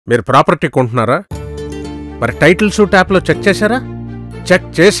మీరు ప్రాపర్టీ కొంటున్నారా? మరి title shoot యాప్లో చెక్ చేశారా? చెక్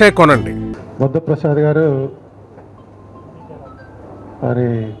చేసే కొనండి. బుద్ధప్రసాద్ గారు వారి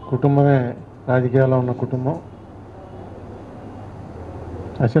కుటుంబమే రాజకీయాల్లో ఉన్న కుటుంబం.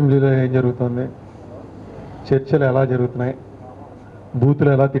 అసెంబ్లీలో ఏం జరుగుతుంది, చర్చలు ఎలా జరుగుతున్నాయి,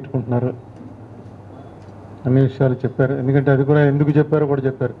 బూతులు ఎలా తిట్టుకుంటున్నారు అన్ని విషయాలు చెప్పారు. ఎందుకంటే అది కూడా ఎందుకు చెప్పారో కూడా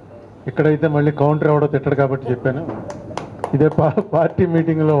చెప్పారు. ఇక్కడైతే మళ్ళీ కౌంటర్ ఎవడో తిట్టడు కాబట్టి చెప్పాను. ఇదే పార్టీ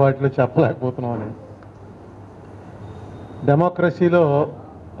మీటింగ్లో వాటిలో చెప్పలేకపోతున్నాం అని. డెమోక్రసీలో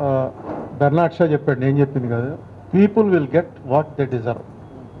బెర్నాడ్ షా చెప్పాడు, నేను చెప్పింది కాదు. People will get what they deserve.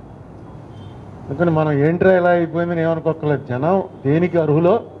 ఎందుకంటే మనం ఏంట్రా ఎలా అయిపోయిందని ఏమనుకోకలేదు. జనం దేనికి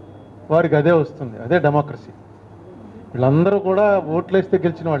అర్హులో వారికి అదే వస్తుంది. అదే డెమోక్రసీ. వీళ్ళందరూ కూడా ఓట్లు వేస్తే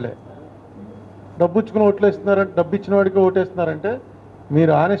గెలిచిన వాళ్ళే. డబ్బు ఇచ్చుకుని ఓట్లు వేస్తున్నారంటే, డబ్బు ఇచ్చిన వాడికి ఓటేస్తున్నారంటే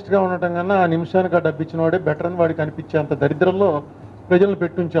మీరు ఆనెస్ట్గా ఉండటం కన్నా ఆ నిమిషానికి ఆ డబ్బు ఇచ్చిన వాడే బెటర్ అని వాడికి అనిపించే అంత దరిద్రంలో ప్రజలను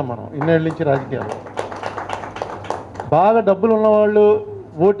పెట్టుంచాం మనం ఇన్నేళ్ళ నుంచి రాజకీయాలు. బాగా డబ్బులు ఉన్నవాళ్ళు,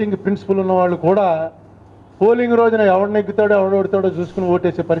 ఓటింగ్ ప్రిన్సిపల్ ఉన్నవాళ్ళు కూడా పోలింగ్ రోజున ఎవడు నెగ్గుతాడో ఎవడు ఓడతాడో చూసుకుని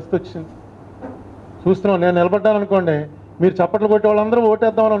ఓటేసే పరిస్థితి వచ్చింది. చూస్తున్నాం. నేను నిలబడ్డాను అనుకోండి, మీరు చప్పట్లు కొట్టే వాళ్ళందరూ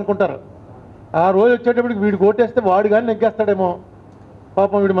ఓటేద్దామని అనుకుంటారు. ఆ రోజు వచ్చేటప్పటికి వీడికి ఓటేస్తే వాడు కానీ నెగ్గేస్తాడేమో,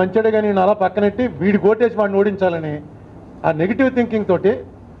 పాపం వీడు మంచిడే కానీ నేను అలా పక్కనెట్టి వీడికి ఓటేసి వాడిని ఓడించాలని ఆ నెగిటివ్ థింకింగ్ తోటి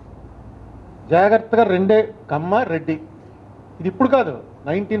జాగ్రత్తగా రెండే కమ్మ రెడ్డి. ఇది ఇప్పుడు కాదు,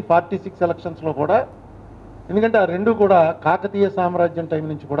 1946 ఎలక్షన్స్లో కూడా. ఎందుకంటే ఆ రెండు కూడా కాకతీయ సామ్రాజ్యం టైం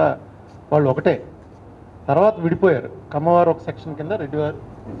నుంచి కూడా వాళ్ళు ఒకటే. తర్వాత విడిపోయారు. కమ్మవారు ఒక సెక్షన్ కింద, రెడ్డివారు.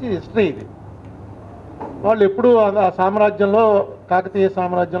 ఇది హిస్టరీ. ఇది వాళ్ళు ఎప్పుడూ ఆ సామ్రాజ్యంలో, కాకతీయ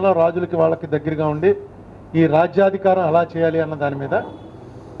సామ్రాజ్యంలో రాజులకి వాళ్ళకి దగ్గరగా ఉండి ఈ రాజ్యాధికారం ఎలా చేయాలి అన్న దాని మీద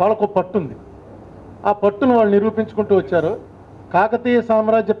వాళ్ళకు పట్టు ఉంది. ఆ పట్టును వాళ్ళు నిరూపించుకుంటూ వచ్చారు. కాకతీయ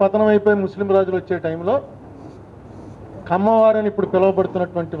సామ్రాజ్య పతనం అయిపోయి ముస్లిం రాజులు వచ్చే టైంలో కమ్మవారని ఇప్పుడు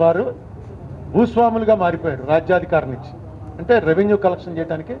పిలువబడుతున్నటువంటి వారు భూస్వాములుగా మారిపోయారు. రాజ్యాధికారం నుంచి అంటే రెవెన్యూ కలెక్షన్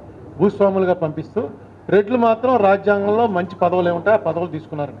చేయడానికి భూస్వాములుగా పంపిస్తూ, రెడ్లు మాత్రం రాజ్యాంగంలో మంచి పదవులు ఏముంటాయి ఆ పదవులు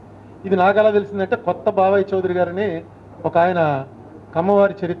తీసుకున్నారని. ఇది నాకు ఎలా తెలిసిందంటే, కొత్త బాబాయ్ చౌదరి గారిని ఒక ఆయన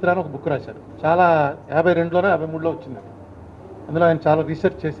కమ్మవారి చరిత్ర అని ఒక బుక్ రాశారు. చాలా 52లోనే 53లో వచ్చింది. అందులో ఆయన చాలా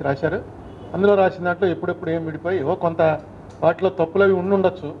రీసెర్చ్ చేసి రాశారు. అందులో రాసిన దాంట్లో ఎప్పుడెప్పుడు ఏం విడిపోయి ఏవో కొంత వాటిలో తప్పులు అవి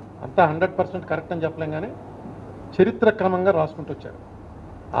ఉండొచ్చు. అంతా 100% కరెక్ట్ అని చెప్పలేం, కానీ చరిత్ర క్రమంగా రాసుకుంటూ వచ్చారు.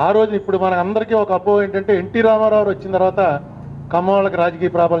 ఆ రోజు ఇప్పుడు మన అందరికీ ఒక అపోహ ఏంటంటే, ఎన్టీ రామారావు వచ్చిన తర్వాత కమ్మవాళ్ళకి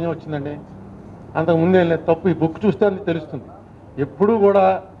రాజకీయ ప్రాబల్యం వచ్చిందండి. అంతకుముందు ఏం లేదు. తప్పు. ఈ బుక్ చూస్తే అది తెలుస్తుంది. ఎప్పుడూ కూడా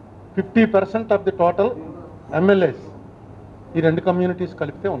 50% ఆఫ్ ది టోటల్ ఎమ్మెల్యేస్ ఈ రెండు కమ్యూనిటీస్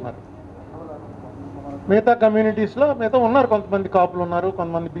కలిపితే ఉన్నారు. మిగతా కమ్యూనిటీస్లో మిగతా ఉన్నారు, కొంతమంది కాపులు ఉన్నారు,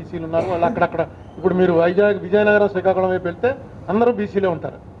 కొంతమంది బీసీలు ఉన్నారు. వాళ్ళు అక్కడక్కడ ఇప్పుడు మీరు విజయనగరం, శ్రీకాకుళం వైపు వెళ్తే అందరూ బీసీలే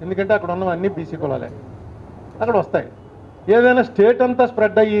ఉంటారు. ఎందుకంటే అక్కడ ఉన్న అన్ని బీసీ కులాలే అక్కడ వస్తాయి. ఏదైనా స్టేట్ అంతా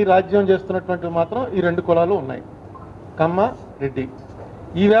స్ప్రెడ్ అయ్యి రాజ్యం చేస్తున్నటువంటివి మాత్రం ఈ రెండు కులాలు ఉన్నాయి, కమ్మ, రెడ్డి.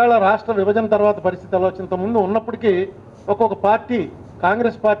 ఈవేళ రాష్ట్ర విభజన తర్వాత పరిస్థితి ఆలోచనతో ముందు ఉన్నప్పటికీ ఒక్కొక్క పార్టీ,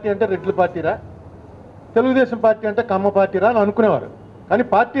 కాంగ్రెస్ పార్టీ అంటే రెడ్ల పార్టీరా, తెలుగుదేశం పార్టీ అంటే కమ్మ పార్టీరా అని అనుకునేవారు. కానీ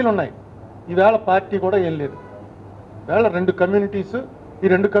పార్టీలు ఉన్నాయి. ఈవేళ పార్టీ కూడా ఏం లేదు. ఈవేళ రెండు కమ్యూనిటీస్, ఈ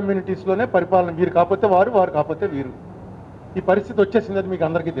రెండు కమ్యూనిటీస్లోనే పరిపాలన. వీరు కాకపోతే వారు, వారు కాకపోతే వీరు. ఈ పరిస్థితి వచ్చేసింది. అది మీకు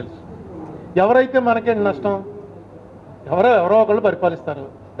అందరికీ తెలుసు. ఎవరైతే మనకేంటి నష్టం? ఎవరో ఒకళ్ళు పరిపాలిస్తారు.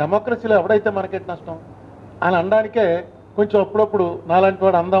 డెమోక్రసీలో ఎవడైతే మనకేంటి నష్టం అని అనడానికే కొంచెం అప్పుడప్పుడు నాలాంటి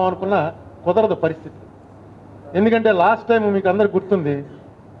వాడు అందాం అనుకున్నా కుదరదు పరిస్థితి. ఎందుకంటే లాస్ట్ టైం మీకు అందరికి గుర్తుంది,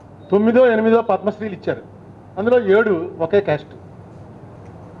 9, 8 పద్మశ్రీలు ఇచ్చారు. అందులో 7 ఒకే క్యాస్ట్.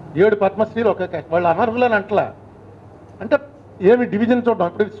 7 పద్మశ్రీలు ఒకే క్యాస్ట్. వాళ్ళు అనర్హులని అంటలా. అంటే ఏమి డివిజన్ చూడడం.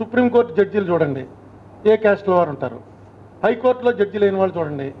 ఇప్పుడు సుప్రీంకోర్టు జడ్జీలు చూడండి, ఏ క్యాస్ట్లో వారు ఉంటారు. హైకోర్టులో జడ్జీలు అయిన వాళ్ళు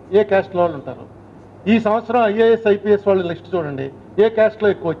చూడండి, ఏ క్యాస్ట్లో వాళ్ళు ఉంటారు. ఈ సంవత్సరం ఐఏఎస్, ఐపీఎస్ వాళ్ళ లిస్ట్ చూడండి, ఏ క్యాస్ట్లో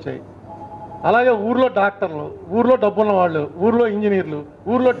ఎక్కువ వచ్చాయి. అలాగే ఊర్లో డాక్టర్లు, ఊర్లో డబ్బున్న వాళ్ళు, ఊర్లో ఇంజనీర్లు,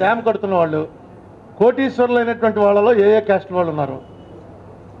 ఊర్లో డ్యామ్ కడుతున్న వాళ్ళు, కోటీశ్వరులు అయినటువంటి వాళ్ళలో ఏ క్యాస్ట్ వాళ్ళు ఉన్నారు.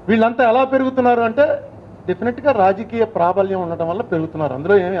 వీళ్ళంతా ఎలా పెరుగుతున్నారు అంటే డెఫినెట్గా రాజకీయ ప్రాబల్యం ఉండటం వల్ల పెరుగుతున్నారు.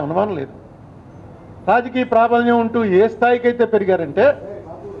 అందులో ఏమీ అనుమానం లేదు. రాజకీయ ప్రాబల్యం ఉంటూ ఏ స్థాయికి అయితే పెరిగారంటే,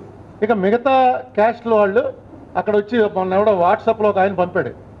 ఇక మిగతా క్యాస్ట్ల వాళ్ళు అక్కడ వచ్చి మొన్న ఎవడో వాట్సాప్లో ఒక ఆయన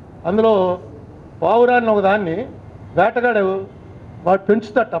పంపాడు. అందులో పావురాన్ని ఒక దాన్ని వేటగాడు వాడు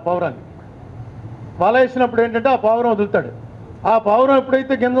పెంచుతాడు. ఆ పావురాన్ని వల వేసినప్పుడు ఏంటంటే ఆ పావురం వదులుతాడు. ఆ పావురం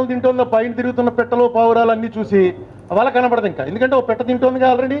ఎప్పుడైతే గింజలు తింటుందో పైన తిరుగుతున్న పెట్టలు, పావురాలు అన్నీ చూసి వల కనపడదు ఇంకా. ఎందుకంటే ఓ పెట్ట తింటుందిగా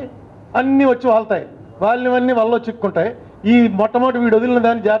ఆల్రెడీ, అన్నీ వచ్చి వాళ్తాయి. వాళ్ళనివన్నీ వలలో చిక్కుంటాయి. ఈ మొట్టమొదటి వీడు వదిలిన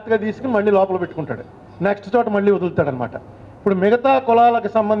దాన్ని జాగ్రత్తగా తీసుకుని మళ్ళీ లోపల పెట్టుకుంటాడు. నెక్స్ట్ చోట మళ్ళీ వదులుతాడనమాట. ఇప్పుడు మిగతా కులాలకు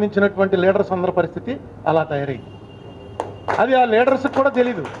సంబంధించినటువంటి లీడర్స్ అందరి పరిస్థితి అలా తయారైంది. అది ఆ లీడర్స్కి కూడా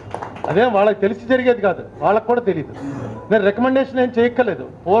తెలీదు. అదే వాళ్ళకి తెలిసి జరిగేది కాదు, వాళ్ళకు కూడా తెలీదు. నేను రికమెండేషన్ ఏం చేయక్కర్లేదు.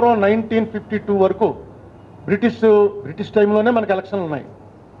 పూర్వం 1952 వరకు బ్రిటిష్ టైంలోనే మనకు ఎలక్షన్లు ఉన్నాయి.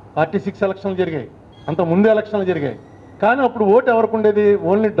 46 ఎలక్షన్లు జరిగాయి, అంత ముందు ఎలక్షన్లు జరిగాయి. కానీ అప్పుడు ఓటు ఎవరికి ఉండేది?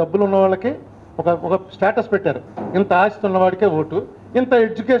 ఓన్లీ డబ్బులు ఉన్న వాళ్ళకి ఒక స్టేటస్ పెట్టారు. ఇంత ఆస్తి ఉన్నవాడికే ఓటు, ఇంత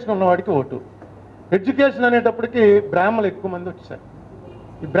ఎడ్యుకేషన్ ఉన్నవాడికి ఓటు. ఎడ్యుకేషన్ అనేటప్పటికి బ్రాహ్మణులు ఎక్కువ మంది వచ్చేసారు.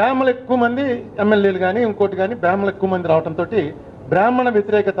 ఈ బ్రాహ్మణులు ఎక్కువ మంది ఎమ్మెల్యేలు కానీ ఇంకోటి కానీ బ్రాహ్మణులు ఎక్కువ మంది రావడంతో బ్రాహ్మణ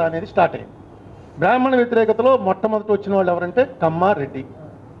వ్యతిరేకత అనేది స్టార్ట్ అయింది. బ్రాహ్మణ వ్యతిరేకతలో మొట్టమొదటి వచ్చిన వాళ్ళు ఎవరంటే కమ్మ, రెడ్డి.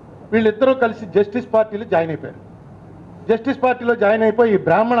 వీళ్ళిద్దరూ కలిసి జస్టిస్ పార్టీలో జాయిన్ అయిపోయారు. జస్టిస్ పార్టీలో జాయిన్ అయిపోయి ఈ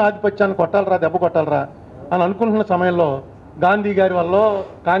బ్రాహ్మణ ఆధిపత్యాన్ని కొట్టాలరా, దెబ్బ కొట్టాలరా అని అనుకుంటున్న సమయంలో గాంధీ గారి వల్ల,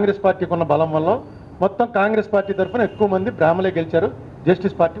 కాంగ్రెస్ పార్టీకి ఉన్న బలం వల్ల మొత్తం కాంగ్రెస్ పార్టీ తరఫున ఎక్కువ మంది బ్రాహ్మణులే గెలిచారు.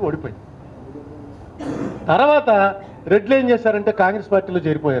 జస్టిస్ పార్టీ ఓడిపోయింది. తర్వాత రెడ్లు ఏం చేశారంటే కాంగ్రెస్ పార్టీలో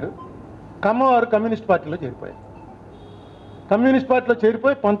చేరిపోయారు. కమ్మవారు కమ్యూనిస్ట్ పార్టీలో చేరిపోయారు. కమ్యూనిస్ట్ పార్టీలో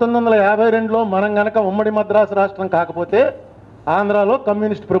చేరిపోయి 1952లో మనం గనక ఉమ్మడి మద్రాసు రాష్ట్రం కాకపోతే ఆంధ్రాలో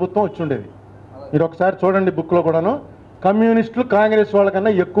కమ్యూనిస్ట్ ప్రభుత్వం వచ్చి ఉండేది. మీరు ఒకసారి చూడండి బుక్లో కూడాను, కమ్యూనిస్టులు కాంగ్రెస్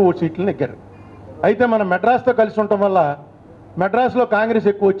వాళ్ళకన్నా ఎక్కువ సీట్లు నెగ్గారు. అయితే మనం మెడ్రాస్తో కలిసి ఉండటం వల్ల మెడ్రాస్లో కాంగ్రెస్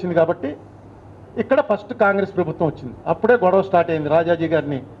ఎక్కువ వచ్చింది కాబట్టి ఇక్కడ ఫస్ట్ కాంగ్రెస్ ప్రభుత్వం వచ్చింది. అప్పుడే గొడవ స్టార్ట్ అయింది. రాజాజీ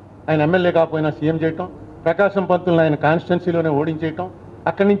గారిని ఆయన ఎమ్మెల్యే కాకపోయినా సీఎం చేయటం, ప్రకాశం పంతులను ఆయన కాన్స్టిట్యున్సీలోనే ఓడించేయటం,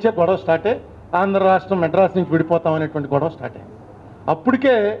 అక్కడి నుంచే గొడవ స్టార్ట్ అయ్యి ఆంధ్ర రాష్ట్రం మెడ్రాస్ నుంచి విడిపోతాం అనేటువంటి గొడవ స్టార్ట్ అయింది.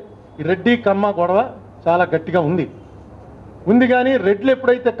 అప్పటికే ఈ రెడ్డి కమ్మ గొడవ చాలా గట్టిగా ఉంది కానీ రెడ్లు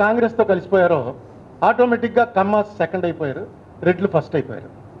ఎప్పుడైతే కాంగ్రెస్తో కలిసిపోయారో ఆటోమేటిక్గా కమ్మ సెకండ్ అయిపోయారు, రెడ్లు ఫస్ట్ అయిపోయారు.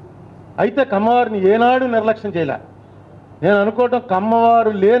 అయితే కమ్మవారిని ఏనాడు నిర్లక్ష్యం చేయలే. నేను అనుకోవటం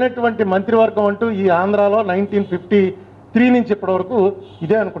కమ్మవారు లేనటువంటి మంత్రివర్గం అంటూ ఈ ఆంధ్రాలో 1953 నుంచి ఇప్పటి వరకు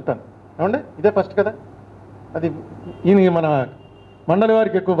ఇదే అనుకుంటాను. ఏమండి, ఇదే ఫస్ట్ కదా. అది ఈయన మన మండలి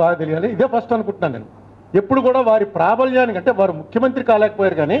వారికి ఎక్కువ బాగా తెలియాలి. ఇదే ఫస్ట్ అనుకుంటున్నాను నేను. ఎప్పుడు కూడా వారి ప్రాబల్యానికి, అంటే వారు ముఖ్యమంత్రి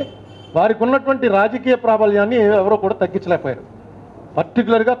కాలేకపోయారు కానీ వారికి ఉన్నటువంటి రాజకీయ ప్రాబల్యాన్ని ఎవరో కూడా తగ్గించలేకపోయారు.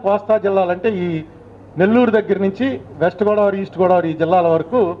 పర్టికులర్గా కోస్తా జిల్లాలంటే ఈ నెల్లూరు దగ్గర నుంచి వెస్ట్ గోదావరి, ఈస్ట్ గోదావరి ఈ జిల్లాల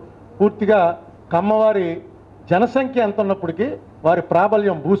వరకు పూర్తిగా కమ్మవారి జనసంఖ్య ఎంత ఉన్నప్పటికీ వారి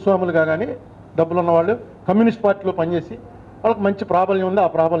ప్రాబల్యం, భూస్వాములుగా కానీ డబ్బులు ఉన్నవాళ్ళు కమ్యూనిస్ట్ పార్టీలో పనిచేసి వాళ్ళకి మంచి ప్రాబల్యం ఉంది. ఆ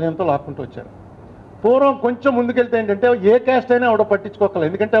ప్రాబల్యంతో లాక్కుంటూ వచ్చారు. పూర్వం కొంచెం ముందుకెళ్తే ఏంటంటే ఏ క్యాస్ట్ అయినా ఆవిడ పట్టించుకోగలరు.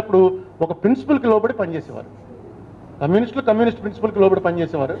 ఎందుకంటే అప్పుడు ఒక ప్రిన్సిపల్కి లోబడి పనిచేసేవారు. కమ్యూనిస్టులు కమ్యూనిస్ట్ ప్రిన్సిపల్కి లోబడి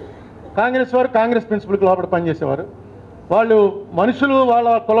పనిచేసేవారు, కాంగ్రెస్ వారు కాంగ్రెస్ ప్రిన్సిపల్కి లోబడి పనిచేసేవారు. వాళ్ళు మనుషులు వాళ్ళ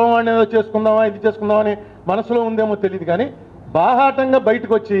కులం వాడిని ఏదో చేసుకుందామా, ఇది చేసుకుందామని మనసులో ఉందేమో తెలియదు కానీ బాహాటంగా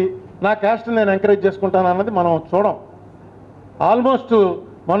బయటకు వచ్చి నా క్యాస్ట్ని నేను ఎంకరేజ్ చేసుకుంటాను అన్నది మనం చూడం. ఆల్మోస్ట్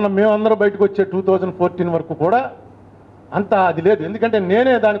మొన్న మేమందరూ బయటకు వచ్చే 2014 వరకు కూడా అంత అది లేదు. ఎందుకంటే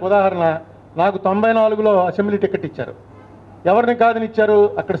నేనే దానికి ఉదాహరణ. నాకు 94లో అసెంబ్లీ టికెట్ ఇచ్చారు. ఎవరిని కాదని ఇచ్చారు?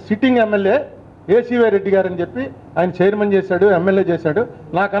 అక్కడ సిట్టింగ్ ఎమ్మెల్యే ఏసీవై రెడ్డి గారు అని చెప్పి ఆయన చైర్మన్ చేశాడు, ఎమ్మెల్యే చేశాడు.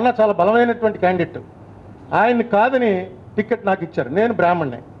 నాకన్నా చాలా బలమైనటువంటి క్యాండిడేట్. ఆయన్ని కాదని టికెట్ నాకు ఇచ్చారు. నేను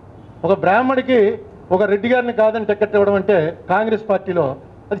బ్రాహ్మణ్ణే. ఒక బ్రాహ్మడికి ఒక రెడ్డి గారిని కాదని టికెట్ ఇవ్వడం అంటే కాంగ్రెస్ పార్టీలో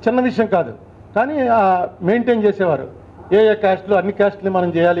అది చిన్న విషయం కాదు. కానీ మెయింటైన్ చేసేవారు. ఏ క్యాస్ట్లు, అన్ని క్యాస్ట్లు మనం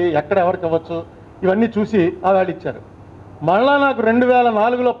చేయాలి, ఎక్కడ ఎవరికి ఇవ్వచ్చు, ఇవన్నీ చూసి ఆ వాళ్ళు ఇచ్చారు. మళ్ళా నాకు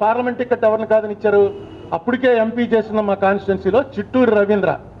 2004లో పార్లమెంట్ టికెట్ ఎవరిని కాదని ఇచ్చారు? అప్పటికే ఎంపీ చేసిన మా కాన్స్టిట్యున్సీలో చిట్టూరు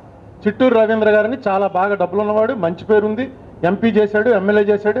రవీంద్ర గారిని, చాలా బాగా డబ్బులు ఉన్నవాడు, మంచి పేరుంది, ఎంపీ చేశాడు, ఎమ్మెల్యే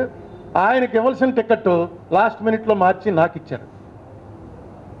చేశాడు. ఆయనకి ఇవ్వాల్సిన టికెట్ లాస్ట్ మినిట్లో మార్చి నాకు ఇచ్చారు.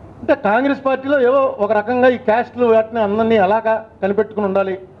 అంటే కాంగ్రెస్ పార్టీలో ఏవో ఒక రకంగా ఈ క్యాస్ట్లు వాటిని అందరినీ ఎలాగా కనిపెట్టుకుని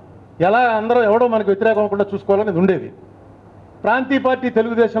ఉండాలి, ఎలా అందరూ ఎవడో మనకు వ్యతిరేకం అవ్వకుండా చూసుకోవాలనేది ఉండేది. ప్రాంతీయ పార్టీ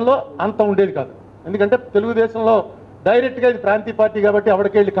తెలుగుదేశంలో అంత ఉండేది కాదు. ఎందుకంటే తెలుగుదేశంలో డైరెక్ట్గా ఇది ప్రాంతీయ పార్టీ కాబట్టి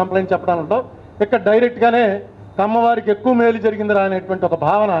ఎవరికి వెళ్ళి కంప్లైంట్ చెప్పడానికి ఉంటాం. ఇక్కడ డైరెక్ట్గానే కమ్మవారికి ఎక్కువ మేలు జరిగిందిరా అనేటువంటి ఒక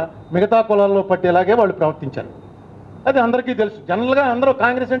భావన మిగతా కులాల్లో పట్టేలాగే వాళ్ళు ప్రవర్తించారు. అది అందరికీ తెలుసు. జనరల్గా అందరూ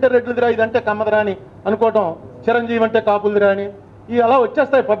కాంగ్రెస్ అంటే రెడ్లదిరా, ఇదంటే కమ్మదిరా అని అనుకోవటం, చిరంజీవి అంటే కాపులదిరా అని అలా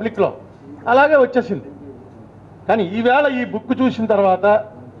వచ్చేస్తాయి పబ్లిక్లో. అలాగే వచ్చేసింది. కానీ ఈవేళ ఈ బుక్ చూసిన తర్వాత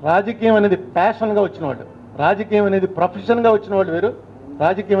రాజకీయం అనేది ప్యాషన్గా వచ్చిన వాళ్ళు, రాజకీయం అనేది ప్రొఫెషన్గా వచ్చిన వాళ్ళు వేరు,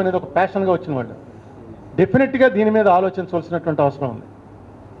 రాజకీయం అనేది ఒక ప్యాషన్గా వచ్చిన వాళ్ళు డెఫినెట్గా దీని మీద ఆలోచించవలసినటువంటి అవసరం ఉంది.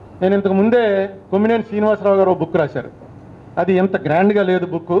 నేను ఇంతకు ముందే కొమ్మినేని శ్రీనివాసరావు గారు బుక్ రాశారు. అది ఎంత గ్రాండ్గా లేదు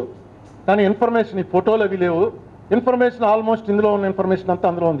బుక్, కానీ ఇన్ఫర్మేషన్, ఈ ఫోటోలు అవి లేవు, ఇన్ఫర్మేషన్ ఆల్మోస్ట్ ఇందులో ఉన్న ఇన్ఫర్మేషన్ అంతా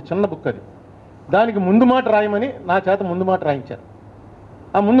అందులో ఉంది. చిన్న బుక్ అది. దానికి ముందు మాట రాయమని నా చేత ముందు మాట రాయించారు.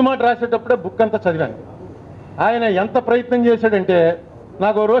 ఆ ముందు మాట రాసేటప్పుడే బుక్ అంతా చదివాను. ఆయన ఎంత ప్రయత్నం చేశాడంటే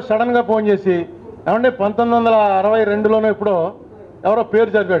నాకు ఓ రోజు సడన్గా ఫోన్ చేసి, ఏమంటే 1962లోనో ఎప్పుడో ఎవరో పేరు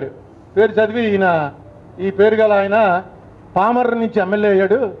చదివాడు. పేరు చదివి ఈ పేరు గల ఆయన పామర్ నుంచి ఎమ్మెల్యే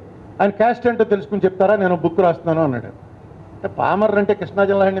అయ్యాడు, ఆయన క్యాస్ట్ ఏంటో తెలుసుకుని చెప్తారా, నేను బుక్ రాస్తున్నాను అన్నాడు. అంటే పామర్ అంటే కృష్ణా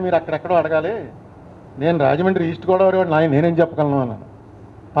జిల్లా అండి, మీరు అక్కడెక్కడో అడగాలి, నేను రాజమండ్రి ఈస్ట్ గోదావరి వాడు, నేనేం చెప్పగలను అన్నాను.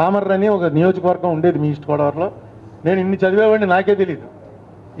 పామర్ అని ఒక నియోజకవర్గం ఉండేది మీ ఈస్ట్ గోదావరిలో, నేను ఇన్ని చదివేవాడిని నాకే తెలియదు.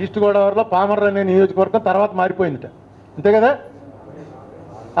 ఈస్ట్ గోదావరిలో పామర్రు అనే నియోజకవర్గం తర్వాత మారిపోయిందిట, అంతే కదా,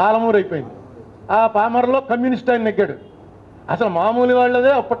 ఆలమూరు అయిపోయింది. ఆ పామర్లో కమ్యూనిస్ట్ ఆయన నెగ్గాడు. అసలు మామూలు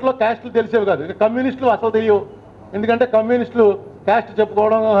వాళ్ళదే అప్పట్లో క్యాస్టులు తెలిసేవి కాదు. ఇక కమ్యూనిస్టులు అసలు తెలియవు, ఎందుకంటే కమ్యూనిస్టులు క్యాస్ట్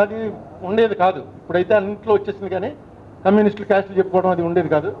చెప్పుకోవడం అది ఉండేది కాదు. ఇప్పుడైతే అన్నింటిలో వచ్చేసింది, కానీ కమ్యూనిస్టులు క్యాస్టులు చెప్పుకోవడం అది ఉండేది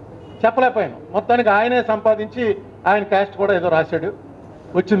కాదు. చెప్పలేకపోయాను. మొత్తానికి ఆయనే సంపాదించి ఆయన క్యాస్ట్ కూడా ఏదో రాశాడు,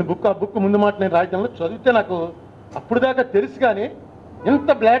 వచ్చింది బుక్. ఆ బుక్ ముందు మాట నేను రాయడంలో చదివితే నాకు అప్పుడు దాకా తెలుసు, కానీ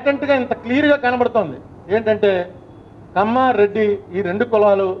ఇంత బ్లాటెంట్గా ఇంత క్లియర్గా కనబడుతోంది. ఏంటంటే కమ్మ రెడ్డి ఈ రెండు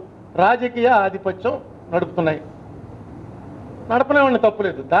కులాలు రాజకీయ ఆధిపత్యం నడుపుతున్నాయి. నడపనేవాడిని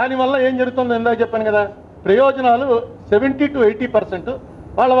తప్పులేదు. దానివల్ల ఏం జరుగుతుందో ఇందాక చెప్పాను కదా, ప్రయోజనాలు 70 to 80%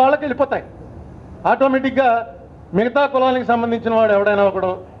 వాళ్ళకి వెళ్ళిపోతాయి. ఆటోమేటిక్గా మిగతా కులానికి సంబంధించిన వాడు ఎవడైనా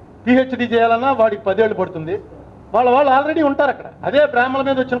ఒకడు పిహెచ్డి చేయాలన్నా వాడికి 10 ఏళ్ళు పడుతుంది. వాళ్ళు ఆల్రెడీ ఉంటారు అక్కడ. అదే బ్రాహ్మణుల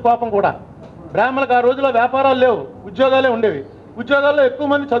మీద వచ్చిన కోపం కూడా. బ్రాహ్మణులకు ఆ రోజుల్లో వ్యాపారాలు లేవు, ఉద్యోగాలే ఉండేవి. ఉద్యోగాల్లో ఎక్కువ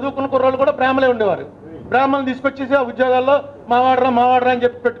మంది చదువుకున్న కుర్రాళ్ళు కూడా బ్రాహ్మణులే ఉండేవారు. బ్రాహ్మణులు తీసుకొచ్చేసి ఆ ఉద్యోగాల్లో మావాడరా అని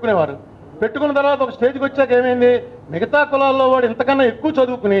చెప్పి పెట్టుకునేవారు. పెట్టుకున్న తర్వాత ఒక స్టేజ్కి వచ్చాక ఏమైంది, మిగతా కులాల్లో వాడు ఇంతకన్నా ఎక్కువ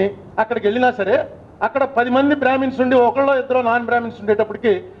చదువుకుని అక్కడికి వెళ్ళినా సరే అక్కడ 10 మంది బ్రాహ్మిన్స్ ఉండి ఒకళ్ళో ఇద్దరు నాన్ బ్రాహ్మిన్స్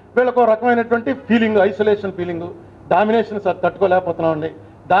ఉండేటప్పటికి వీళ్ళకు ఒక రకమైనటువంటి ఫీలింగ్, ఐసోలేషన్ ఫీలింగ్, డామినేషన్ తట్టుకోలేకపోతున్నామండి.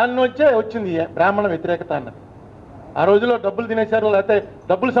 దాని నుంచే వచ్చింది బ్రాహ్మణ వ్యతిరేకత అన్నది. ఆ రోజుల్లో డబ్బులు తినేశారు, లేకపోతే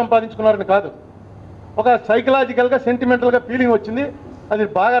డబ్బులు సంపాదించుకున్నారని కాదు, ఒక సైకలాజికల్గా సెంటిమెంటల్గా ఫీలింగ్ వచ్చింది. అది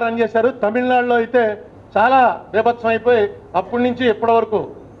బాగా రన్ చేశారు. తమిళనాడులో అయితే చాలా బీభత్సం అయిపోయి అప్పటి నుంచి ఇప్పటి వరకు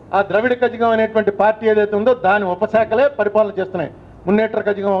ఆ ద్రవిడ కజగం అనేటువంటి పార్టీ ఏదైతే ఉందో దాని ఉపశాఖలే పరిపాలన చేస్తున్నాయి. మున్నేట్ర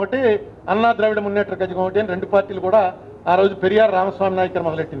కజగం ఒకటి, అన్నా ద్రవిడ మున్నేట్ర కజగం ఒకటి అని 2 పార్టీలు కూడా ఆ రోజు పెరియార్ రామస్వామి నాయకర్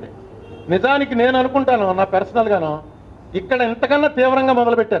మొదలెట్టింది. నిజానికి నేను అనుకుంటాను, నా పర్సనల్గాను, ఇక్కడ ఇంతకన్నా తీవ్రంగా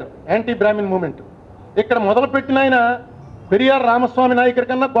మొదలుపెట్టారు యాంటీ బ్రాహ్మిన్ మూమెంట్. ఇక్కడ మొదలుపెట్టిన ఆయన పెరియార్ రామస్వామి నాయకర్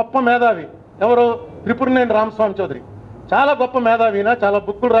కన్నా గొప్ప మేధావి. ఎవరు? త్రిపురనేని రామస్వామి చౌదరి. చాలా గొప్ప మేధావిన, చాలా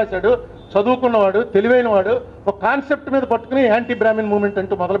బుక్కులు రాశాడు, చదువుకున్నవాడు, తెలివైనవాడు. ఒక కాన్సెప్ట్ మీద పట్టుకుని యాంటీ బ్రాహ్మిన్ మూమెంట్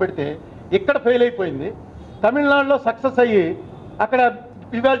అంటూ మొదలు పెడితే ఇక్కడ ఫెయిల్ అయిపోయింది. తమిళనాడులో సక్సెస్ అయ్యి అక్కడ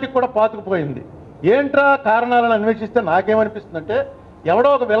ఇవాళకి కూడా పాతుకుపోయింది. ఏంట్రా కారణాలను అన్వేషిస్తే నాకేమనిపిస్తుందంటే, ఎవడో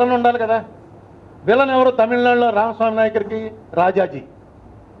ఒక విలన్ ఉండాలి కదా. విలన్ ఎవరు? తమిళనాడులో రామస్వామి నాయకర్కి రాజాజీ.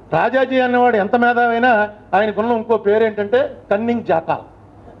 రాజాజీ అన్నవాడు ఎంత మేధావైనా ఆయనకున్న ఇంకో పేరు ఏంటంటే కన్నింగ్ జాకాల్,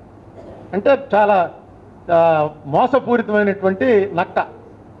 అంటే చాలా మోసపూరితమైనటువంటి నక్క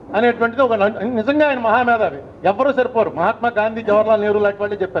అనేటువంటిది ఒక. నిజంగా ఆయన మహామేధావి, ఎవరూ సరిపోరు. మహాత్మా గాంధీ, జవహర్లాల్ నెహ్రూ లాంటి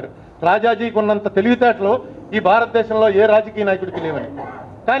వాళ్ళే చెప్పారు రాజాజీకి ఉన్నంత తెలివితేటలు ఈ భారతదేశంలో ఏ రాజకీయ నాయకుడికి లేవని.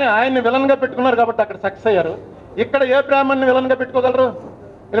 కానీ ఆయన్ని విలన్గా పెట్టుకున్నారు కాబట్టి అక్కడ సక్సెస్ అయ్యారు. ఇక్కడ ఏ బ్రాహ్మణ్ని విలన్గా పెట్టుకోగలరు?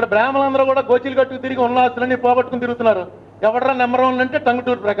 ఇక్కడ బ్రాహ్మణులందరూ కూడా గోచీలు కట్టుకు తిరిగి ఉన్న ఆస్తులన్నీ పోగొట్టుకుని తిరుగుతున్నారు. ఎవడరా నెంబర్ 1 అంటే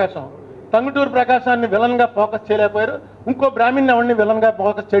టంగుటూరు ప్రకాశం. టంగుటూరు ప్రకాశాన్ని విలన్గా ఫోకస్ చేయలేకపోయారు. ఇంకో బ్రాహ్మణ్ని ఎవరిని విలన్గా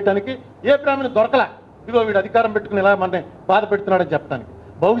ఫోకస్ చేయడానికి ఏ బ్రాహ్మణి దొరకలా. ఇదిగో వీడు అధికారం పెట్టుకుని ఇలా మనని బాధ పెడుతున్నాడని చెప్పడానికి.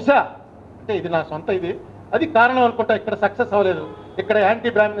 బహుశా అంటే ఇది నా సొంత అది కారణం అనుకుంటా. ఇక్కడ సక్సెస్ అవ్వలేదు, ఇక్కడ యాంటీ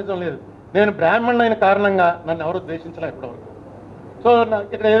బ్రాహ్మణిజం లేదు. నేను బ్రాహ్మణులైన కారణంగా నన్ను ఎవరు ద్వేషించలే ఇప్పటివరకు. సో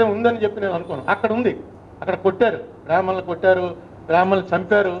ఇక్కడ ఏదో ఉందని చెప్పి నేను అనుకోను. అక్కడ ఉంది, అక్కడ కొట్టారు, బ్రాహ్మణులు కొట్టారు, బ్రాహ్మణులు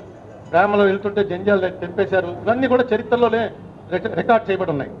చంపారు, బ్రాహ్మణులు వెళ్తుంటే జంజాలు తెంపేశారు. ఇవన్నీ కూడా చరిత్రలోనే రికార్డ్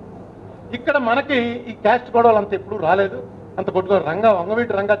చేయబడి ఉన్నాయి. ఇక్కడ మనకి ఈ క్యాస్ట్ గొడవలు అంత ఎప్పుడు రాలేదు, అంత కొట్టుకోరు.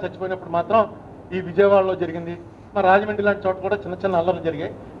 వంగవీటి రంగా చచ్చిపోయినప్పుడు మాత్రం ఈ విజయవాడలో జరిగింది. మా రాజమండ్రి లాంటి చోట కూడా చిన్న చిన్న అల్లర్లు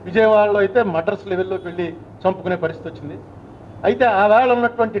జరిగాయి. విజయవాడలో అయితే మర్డర్స్ లెవెల్లోకి వెళ్ళి చంపుకునే పరిస్థితి వచ్చింది. అయితే ఆ వేళ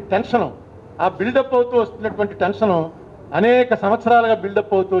ఉన్నటువంటి టెన్షను, ఆ బిల్డప్ అవుతూ వస్తున్నటువంటి టెన్షను, అనేక సంవత్సరాలుగా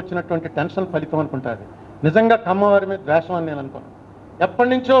బిల్డప్ అవుతూ వచ్చినటువంటి టెన్షన్ ఫలితం అనుకుంటారు. నిజంగా కమ్మవారి మీద ద్వేషం అని నేను అనుకోను. ఎప్పటి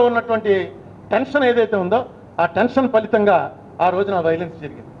నుంచో ఉన్నటువంటి టెన్షన్ ఏదైతే ఉందో ఆ టెన్షన్ ఫలితంగా ఆ రోజున వైలెన్స్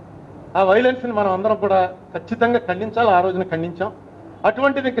జరిగింది. ఆ వైలెన్స్ని మనం అందరం కూడా ఖచ్చితంగా ఖండించాలి. ఆ రోజున ఖండించాం.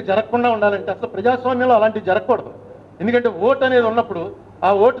 అటువంటిది ఇంకా జరగకుండా ఉండాలంటే అసలు ప్రజాస్వామ్యంలో అలాంటివి జరగకూడదు. ఎందుకంటే ఓటు అనేది ఉన్నప్పుడు ఆ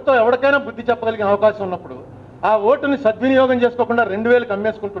ఓటుతో ఎవరికైనా బుద్ధి చెప్పగలిగిన అవకాశం ఉన్నప్పుడు ఆ ఓటుని సద్వినియోగం చేసుకోకుండా 2000కి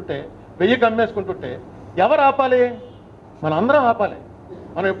అమ్మేసుకుంటుంటే, 1000కి అమ్మేసుకుంటుంటే ఎవరు ఆపాలి? మనం అందరం ఆపాలి.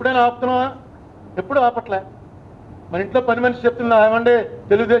 మనం ఎప్పుడైనా ఆపుతున్నావా? ఎప్పుడు ఆపట్లే. మన ఇంట్లో పని మనిషి చెప్తుందా, ఏమంటే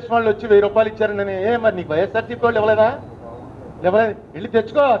తెలుగుదేశం వాళ్ళు వచ్చి 1000 రూపాయలు ఇచ్చారని. మరి నీకు వైఎస్ఆర్సీపీ వాళ్ళు ఇవ్వలేదా? ఎవరైనా వెళ్ళి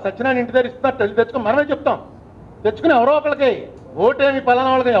తెచ్చుకో, సత్యనారాయణ ఇంటి దగ్గర ఇస్తున్నట్టు వెళ్ళి తెచ్చుకో. మనమే చెప్తాం, తెచ్చుకుని ఎవరో ఒకరికి, ఓటేమి పలానా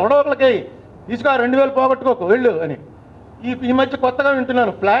వాళ్ళకి, ఎవడో ఒకరికి తీసుకు 2000 పోగొట్టుకోకు వెళ్ళు అని. ఈ మధ్య కొత్తగా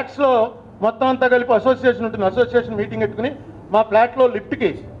వింటున్నాను, ఫ్లాట్స్లో మొత్తం అంతా కలిపి అసోసియేషన్ ఉంటుంది. అసోసియేషన్ మీటింగ్ పెట్టుకుని మా ఫ్లాట్లో లిఫ్ట్కి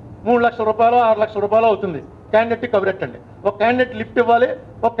 3 లక్షల రూపాయలు 6 లక్షల రూపాయలు అవుతుంది. క్యాండిడేట్కి కబురెట్టండి. ఒక క్యాండిడేట్ లిఫ్ట్ ఇవ్వాలి,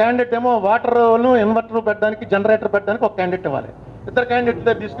 ఒక క్యాండిడేట్ ఏమో వాటర్ను ఇన్వర్టర్ పెట్టడానికి, జనరేటర్ పెట్టడానికి ఒక క్యాండిడేట్ ఇవ్వాలి. ఇద్దరు క్యాండిడేట్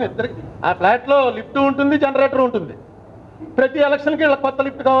దగ్గర తీసుకుని ఇద్దరికి ఆ ఫ్లాట్లో లిఫ్ట్ ఉంటుంది, జనరేటర్ ఉంటుంది. ప్రతి ఎలక్షన్కి ఇలా కొత్త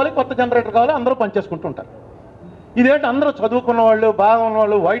లిఫ్ట్ కావాలి, కొత్త జనరేటర్ కావాలి, అందరూ పనిచేసుకుంటూ ఉంటారు. ఇదేంటి అందరూ చదువుకున్న వాళ్ళు, బాగా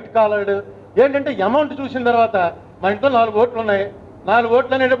ఉన్నవాళ్ళు, వైట్ కాలర్డ్. ఏంటంటే అమౌంట్ చూసిన తర్వాత మా ఇంట్లో 4 ఓట్లు ఉన్నాయి, 4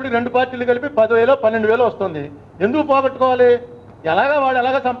 ఓట్లు అనేటప్పుడు 2 పార్టీలు కలిపి 10,000 12,000 వస్తుంది, ఎందుకు పోగొట్టుకోవాలి, వాడు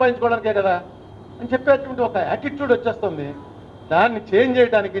ఎలాగా సంపాదించుకోవడానికే కదా అని చెప్పేటువంటి ఒక యాటిట్యూడ్ వచ్చేస్తుంది. దాన్ని చేంజ్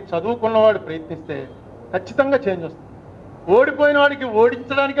చేయడానికి చదువుకున్నవాడు ప్రయత్నిస్తే ఖచ్చితంగా చేంజ్ వస్తుంది. ఓడిపోయిన వాడికి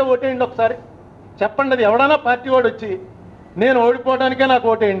ఓడించడానికే ఓటేయండి, ఒకసారి చెప్పండి. అది ఎవడన్నా పార్టీ వాడు వచ్చి నేను ఓడిపోవడానికే నాకు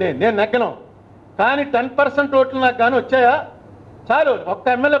ఓటేయండి, నేను నెగ్గను, కానీ 10% ఓట్లు నాకు కానీ వచ్చాయా చాలు, ఒక్క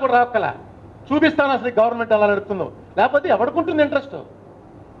ఎమ్మెల్యే కూడా రాక్కలా, చూపిస్తాను అసలు గవర్నమెంట్ ఎలా నడుస్తుందో. లేకపోతే ఎవడుకుంటుంది ఇంట్రెస్ట్?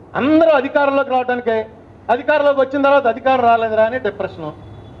 అందరూ అధికారంలోకి రావడానికే, అధికారంలోకి వచ్చిన తర్వాత అధికారం రాలేదురా అని డిప్రెషను.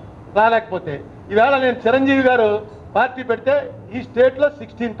 రాలేకపోతే ఈవేళ నేను చిరంజీవి గారు పార్టీ పెడితే ఈ స్టేట్లో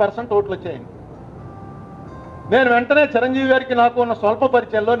 16% ఓట్లు వచ్చాయండి. నేను వెంటనే చిరంజీవి గారికి నాకు ఉన్న స్వల్ప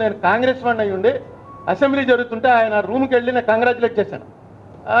పరిచయంలో నేను కాంగ్రెస్ వాడిని అయ్యి ఉండి అసెంబ్లీ జరుగుతుంటే ఆయన రూమ్కి వెళ్ళి నేను కంగ్రాచులేట్ చేశాను.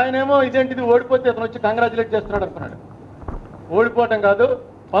 ఆయనేమో ఇదేంటిది ఓడిపోతే అతను వచ్చి కంగ్రాచులేట్ చేస్తున్నాడు అనుకున్నాడు. ఓడిపోవటం కాదు,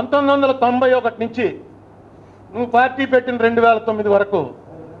 1991 నుంచి నువ్వు పార్టీ పెట్టిన 2009 వరకు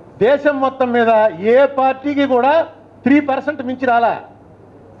దేశం మొత్తం మీద ఏ పార్టీకి కూడా 3% మించి రాలా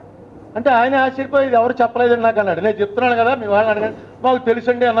అంటే ఆయన ఆశ్చర్యపోయి ఇది ఎవరు చెప్పలేదండి నాకు అన్నాడు. నేను చెప్తున్నాను కదా, మీ వాళ్ళని అడగండి, మాకు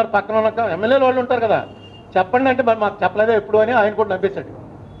తెలుసండి అన్నారు. పక్కన ఉన్న ఎమ్మెల్యేలు వాళ్ళు ఉంటారు కదా, చెప్పండి అంటే మరి మాకు చెప్పలేదా ఎప్పుడు అని ఆయన కూడా నవ్వేశాడు.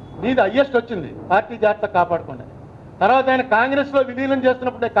 నీది హయ్యెస్ట్ వచ్చింది, పార్టీ జాగ్రత్త కాపాడుకోండి. తర్వాత ఆయన కాంగ్రెస్లో విలీనం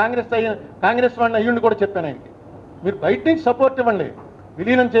చేస్తున్నప్పుడు కాంగ్రెస్ వాడిని అయ్యుండి కూడా చెప్పాను ఆయనకి, మీరు బయట నుంచి సపోర్ట్ ఇవ్వండి,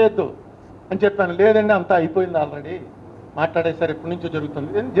 విలీనం చేయొద్దు అని చెప్పాను. లేదండి అంతా అయిపోయింది, ఆల్రెడీ మాట్లాడేసారు, ఎప్పటి నుంచో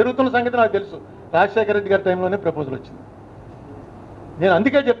జరుగుతున్న సంగతి నాకు తెలుసు. రాజశేఖర రెడ్డి గారి టైంలోనే ప్రపోజల్ వచ్చింది. నేను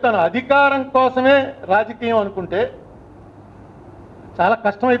అందుకే చెప్తాను, అధికారం కోసమే రాజకీయం అనుకుంటే చాలా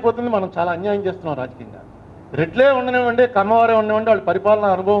కష్టమైపోతుంది. మనం చాలా అన్యాయం చేస్తున్నాం రాజకీయంగా. రెడ్లే ఉండనివ్వండి, కమ్మవారే ఉండనివ్వండి, వాళ్ళ పరిపాలన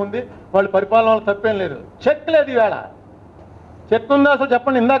అనుభవం ఉంది, వాళ్ళ పరిపాలన వల్ల తప్పేం లేదు. చెక్ లేదు, ఈవేళ చెక్ ఉందా అసలు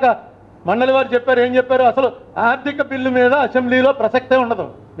చెప్పండి. ఇందాక మండలి వారు చెప్పారు, ఏం చెప్పారు, అసలు ఆర్థిక బిల్లు మీద అసెంబ్లీలో ప్రసక్తే ఉండదు.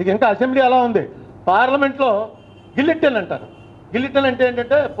 మీకు ఇంకా అసెంబ్లీ అలా ఉంది. పార్లమెంట్లో గిల్లిటన్ అంటారు. గిల్లిటన్ అంటే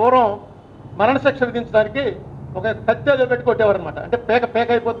ఏంటంటే పూర్వం మరణశిక్ష విధించడానికి ఒక కత్తి ఏదో పెట్టి కొట్టేవారు అనమాట. అంటే పేక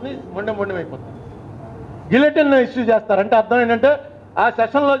అయిపోతుంది, మొండెం అయిపోతుంది. గిలెటిన్ ఇష్యూ చేస్తారంటే అర్థం ఏంటంటే ఆ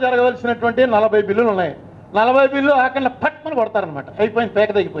సెషన్లో జరగవలసినటువంటి 40 బిల్లులు ఉన్నాయి, 40 బిల్లు ఆకన్నా పట్మని కొడతారనమాట. అయిపోయింది, పేక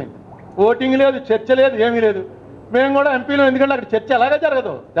తగ్గిపోయింది. ఓటింగ్ లేదు, చర్చ లేదు, ఏమీ లేదు. మేము కూడా ఎంపీలో, ఎందుకంటే అక్కడ చర్చ అలాగే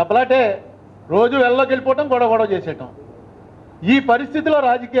జరగదు, దెబ్బలాటే, రోజు వెళ్ళలోకి వెళ్ళిపోవటం, గొడవ చేసేయటం. ఈ పరిస్థితిలో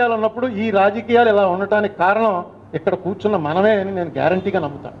రాజకీయాలు ఉన్నప్పుడు ఈ రాజకీయాలు ఇలా ఉండటానికి కారణం ఇక్కడ కూర్చున్న మనమే అని నేను గ్యారంటీగా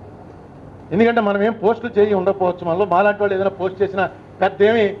నమ్ముతాను. ఎందుకంటే మనం ఏం పోస్టులు చేయి ఉండకపోవచ్చు, మనలో మాలాంటి వాళ్ళు ఏదైనా పోస్ట్ చేసినా పెద్ద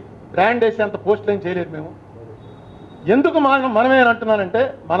ఏమి బ్రాండ్ వేసి అంత పోస్టులు ఏం చేయలేదు మేము. ఎందుకు మనమే అంటున్నానంటే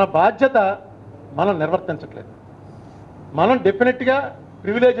మన బాధ్యత మనం నిర్వర్తించట్లేదు. మనం డెఫినెట్గా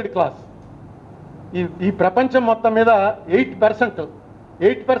ప్రివిలేజ్డ్ క్లాస్. ఈ ప్రపంచం మొత్తం మీద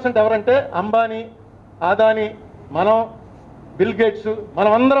 8% ఎవరంటే అంబానీ, ఆదానీ, మనం, బిల్ గేట్స్,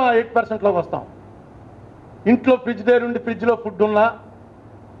 మనం అందరం ఆ 8%లోకి వస్తాం. ఇంట్లో ఫ్రిడ్జ్ దగ్గరుండి ఫ్రిడ్జ్లో ఫుడ్ ఉన్నా,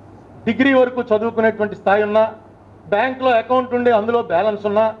 డిగ్రీ వరకు చదువుకునేటువంటి స్థాయి ఉన్నా, బ్యాంకులో అకౌంట్ ఉండి అందులో బ్యాలెన్స్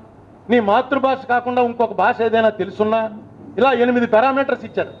ఉన్నా, నీ మాతృభాష కాకుండా ఇంకొక భాష ఏదైనా తెలుసున్నా, ఇలా 8 పారామీటర్స్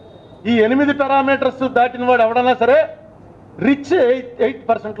ఇచ్చారు. ఈ 8 పారామీటర్స్ దాటిన వాడు ఎవడన్నా సరే రిచ్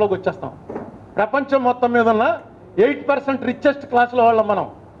 8%లోకి వచ్చేస్తాం. ప్రపంచం మొత్తం మీద ఉన్న 8% రిచెస్ట్ క్లాసులో వాళ్ళం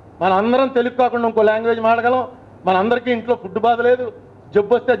మనం అందరం తెలుగు కాకుండా ఇంకో లాంగ్వేజ్ మాడగలం. మనందరికీ ఇంట్లో ఫుడ్ బాధ లేదు,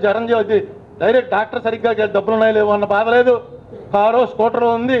 జబ్బు వస్తే జ్వరం డైరెక్ట్ డాక్టర్ సరిగ్గా డబ్బులు ఉన్నాయో లేవు అన్న బాధ లేదు, కారో స్కూటరో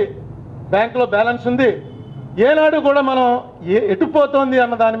ఉంది, బ్యాంకులో బ్యాలెన్స్ ఉంది. ఏనాడు కూడా మనం ఎటుపోతోంది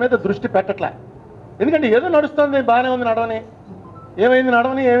అన్న దాని మీద దృష్టి పెట్టట్లే. ఎందుకంటే ఏదో నడుస్తుంది, బాగానే ఉంది, నడవని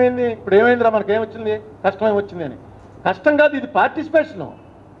ఏమైంది ఇప్పుడు ఏమైందిరా, మనకి ఏమొచ్చింది, కష్టం వచ్చింది అని. కష్టం కాదు, ఇది పార్టిసిపేషను.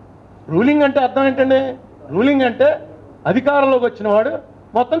 రూలింగ్ అంటే అర్థం ఏంటండి? రూలింగ్ అంటే అధికారంలోకి వచ్చిన వాడు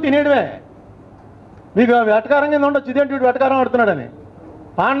మొత్తం తినేయడమే. మీకు వెటకారం కింద ఉండొచ్చు, ఇదేంటి వీడు వెటకారం ఆడుతున్నాడని.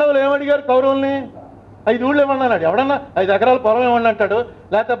 పాండవులు ఏమడిగారు కౌరవుల్ని? 5 ఊళ్ళు ఇవ్వండి అన్నాడు. ఎవడన్నా 5 ఎకరాల పొలం ఇవ్వండి అంటాడు,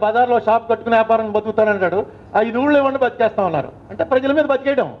 లేకపోతే బజార్లో షాప్ కట్టుకుని వ్యాపారం బతుకుతానంటాడు. 5 ఊళ్ళు ఇవ్వండి బతికేస్తామన్నారు. అంటే ప్రజల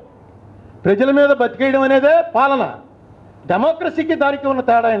మీద బతికేయడం అనేదే పాలన. డెమోక్రసీకి దానికి ఉన్న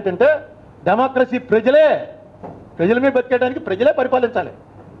తేడా ఏంటంటే డెమోక్రసీ ప్రజల మీద బతికేయడానికి ప్రజలే పరిపాలించాలి,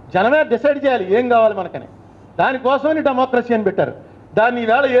 జనమే డిసైడ్ చేయాలి ఏం కావాలి మనకని. దానికోసమని డెమోక్రసీ అని పెట్టారు. దాన్ని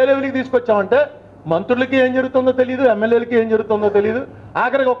ఈవేళ ఏ లెవెల్కి తీసుకొచ్చామంటే మంత్రులకి ఏం జరుగుతుందో తెలియదు, ఎమ్మెల్యేలకి ఏం జరుగుతుందో తెలియదు,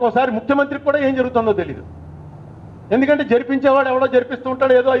 ఆఖరికి ఒక్కోసారి ముఖ్యమంత్రికి కూడా ఏం జరుగుతుందో తెలియదు. ఎందుకంటే జరిపించేవాడు ఎవడో జరిపిస్తూ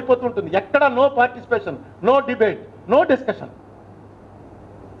ఉంటాడు, ఏదో అయిపోతుంటుంది. ఎక్కడ no participation, no debate, no discussion.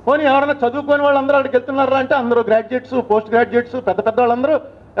 పోనీ ఎవరైనా చదువుకొని వాళ్ళందరూ అక్కడికి వెళ్తున్నారా అంటే అందరూ గ్రాడ్యుయేట్స్, పోస్ట్ గ్రాడ్యుయేట్స్, పెద్ద వాళ్ళందరూ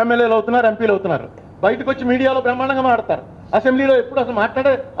ఎమ్మెల్యేలు అవుతున్నారు, ఎంపీలు అవుతున్నారు. బయటకు వచ్చి మీడియాలో బ్రహ్మాండంగా మాట్లాడతారు. అసెంబ్లీలో ఎప్పుడు అసలు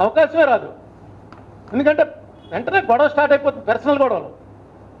మాట్లాడే అవకాశమే రాదు. ఎందుకంటే వెంటనే గొడవ స్టార్ట్ అయిపోతుంది, పర్సనల్ గొడవలు.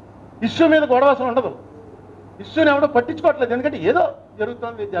 ఇష్యూ మీద గొడవ అసలు ఉండదు. ఇష్యూని ఎవడో పట్టించుకోవట్లేదు, ఎందుకంటే ఏదో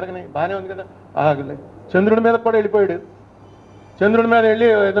జరుగుతుంది, జరగని బాగానే ఉంది కదా. చంద్రుడి మీద కూడా వెళ్ళిపోయాడు. చంద్రుడి మీద వెళ్ళి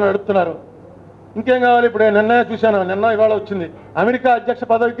ఏదైనా నడుపుతున్నారు. ఇంకేం కావాలి? ఇప్పుడు నిన్న చూశాను, నిన్న ఇవాళ వచ్చింది, అమెరికా అధ్యక్ష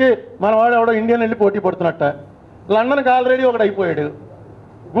పదవికి మనవాడు ఎవడో ఇండియన్ వెళ్ళి పోటీ పడుతున్నట్ట. లండన్కి ఆల్రెడీ ఒకడు అయిపోయాడు.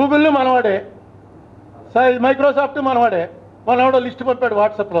 Google మనవాడే, Microsoft మనవాడే. మనవాడో లిస్ట్ పంపాడు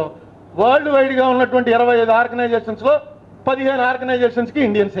వాట్సాప్లో. వరల్డ్ వైడ్గా ఉన్నటువంటి 25 ఆర్గనైజేషన్స్లో 15 ఆర్గనైజేషన్స్కి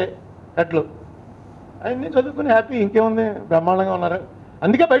ఇండియన్సే హెడ్లు. అవన్నీ చదువుకుని హ్యాపీ, ఇంకేముంది, బ్రహ్మాండంగా ఉన్నారు.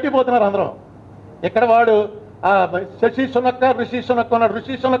 అందుకే బయటికి పోతున్నారు అందరం. ఇక్కడ వాడు శశి సునక్క, ఋషి సునక్క ఉన్నాడు.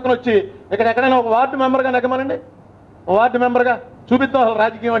 ఋషి సునక్కను వచ్చి ఇక్కడ ఎక్కడైనా ఒక వార్డు మెంబర్గా నెగ్గమనండి, ఒక వార్డు మెంబర్గా చూపిద్దాం అసలు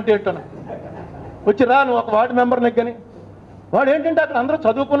రాజకీయం అంటే ఏంటో. వచ్చి రా నువ్వు ఒక వార్డు మెంబర్ నెగ్గని. వాడు ఏంటంటే అక్కడ అందరూ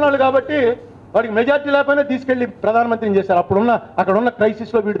చదువుకున్నాడు కాబట్టి వాడికి మెజార్టీ లేకపోయినా తీసుకెళ్ళి ప్రధానమంత్రిని చేశారు. అక్కడ ఉన్న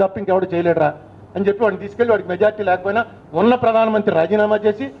క్రైసిస్లో వీడు తప్ప ఇంకెవడు చేయలేడురా అని చెప్పి వాడిని తీసుకెళ్ళి, వాడికి మెజార్టీ లేకపోయినా ఉన్న ప్రధానమంత్రి రాజీనామా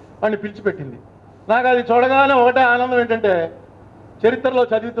చేసి వాడిని పిలిచిపెట్టింది. నాకు అది చూడగానే ఒకటే ఆనందం ఏంటంటే, చరిత్రలో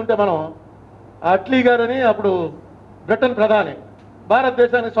చదువుతుంటే మనం అట్లీ గారని అప్పుడు బ్రిటన్ ప్రధాని,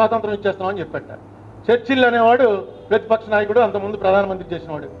 భారతదేశానికి స్వాతంత్రం ఇచ్చేస్తామని చెప్పాట. చర్చిల్ అనేవాడు ప్రతిపక్ష నాయకుడు, అంతకుముందు ప్రధానమంత్రి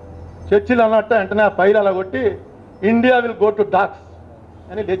చేసినవాడు. చర్చిల్ అన్నట్టు వెంటనే ఆ పైలు అలా కొట్టి India will go to docs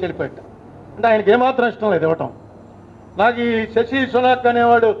అని లేచి వెళ్ళిపోయాట. అంటే ఆయనకి ఏమాత్రం ఇష్టం లేదు ఇవ్వటం. నాకు ఈ శశి సునాక్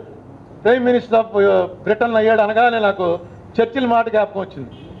అనేవాడు ప్రైమ్ మినిస్టర్ ఆఫ్ బ్రిటన్ అయ్యాడు అనగానే నాకు చర్చిల్ మాట జ్ఞాపకం వచ్చింది.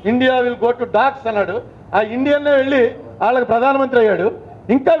 India will go to docs అన్నాడు. ఆ ఇండియన్నే వెళ్ళి వాళ్ళకి ప్రధానమంత్రి అయ్యాడు.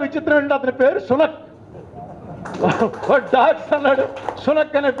 ఇంకా విచిత్రం ఏంటంటే అతని పేరు సునక్. డాక్స్ అన్నాడు,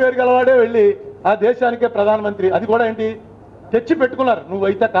 సునక్ అనే పేరు గలవాడే వెళ్ళి ఆ దేశానికే ప్రధానమంత్రి. అది కూడా ఏంటి, తెచ్చి పెట్టుకున్నారు,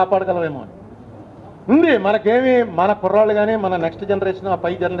 నువ్వైతే కాపాడగలవేమో అని ఉంది. మనకేమి, మన కుర్రాళ్ళు కానీ మన నెక్స్ట్ జనరేషన్, ఆ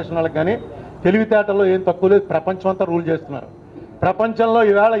పై జనరేషన్ వాళ్ళకి కానీ తెలివితేటల్లో ఏం తక్కువ లేదు. ప్రపంచం అంతా రూల్ చేస్తున్నారు. ప్రపంచంలో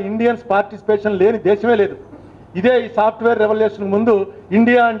ఈవేళ ఇండియన్స్ పార్టిసిపేషన్ లేని దేశమే లేదు. ఇదే ఈ సాఫ్ట్వేర్ రెవల్యూషన్ ముందు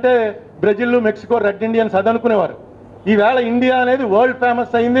ఇండియా అంటే బ్రెజిల్, మెక్సికో, రెడ్ ఇండియన్స్ అది అనుకునేవారు. ఈవేళ ఇండియా అనేది వరల్డ్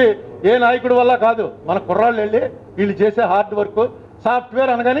ఫేమస్ అయింది ఏ నాయకుడి వల్ల కాదు, మన కుర్రాళ్ళు వెళ్ళి వీళ్ళు చేసే హార్డ్ వర్క్.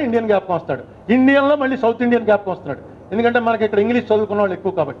 సాఫ్ట్వేర్ అనగానే ఇండియన్ జ్ఞాపకం వస్తాడు, ఇండియన్లో మళ్ళీ సౌత్ ఇండియన్ జ్ఞాపకం వస్తున్నాడు. ఎందుకంటే మనకి ఇక్కడ ఇంగ్లీష్ చదువుకున్న వాళ్ళు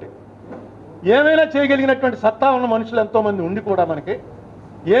ఎక్కువ కాబట్టి. ఏమైనా చేయగలిగినటువంటి సత్తా ఉన్న మనుషులు ఎంతోమంది ఉండి కూడా మనకి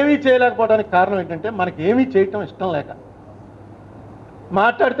ఏమీ చేయలేకపోవడానికి కారణం ఏంటంటే మనకి ఏమీ చేయటం ఇష్టం లేక.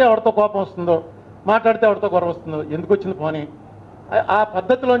 మాట్లాడితే ఎవరితో కోపం వస్తుందో, మాట్లాడితే ఎవరితో గొడవ వస్తుందో, ఎందుకు వచ్చింది పోనీ ఆ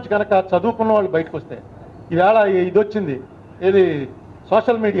పద్ధతిలోంచి కనుక చదువుకున్న వాళ్ళు బయటకు వస్తే. ఈవేళ ఇది వచ్చింది, ఇది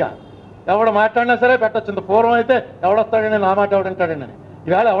సోషల్ మీడియా. ఎవడు మాట్లాడినా సరే పెట్టచ్చు. పూర్వం అయితే ఎవడొస్తాడని నా మాట ఎవడంటాడని అని.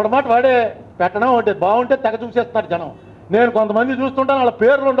 ఈవేళ ఎవడ మాట వాడే పెట్టడం ఒకటి. బాగుంటే తెగ చూసేస్తున్నారు జనం. నేను కొంతమంది చూస్తుంటాను, వాళ్ళ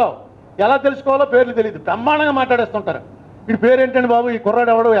పేర్లు ఉండవు, ఎలా తెలుసుకోవాలో పేర్లు తెలియదు, బ్రహ్మాండంగా మాట్లాడేస్తుంటారు. వీడి పేరు ఏంటండి బాబు, ఈ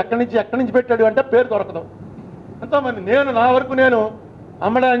కుర్రాడు ఎవడు ఎక్కడి నుంచి పెట్టాడు అంటే పేరు దొరకదు. ఎంతోమంది. నా వరకు నేను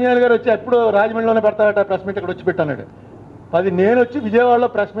అమ్మడ అంజనేయులు గారు వచ్చి ఎప్పుడు రాజమండ్రిలోనే పెడతాడట ప్రెస్ మీట్, ఇక్కడ వచ్చి పెట్టాడు. నేను వచ్చి విజయవాడలో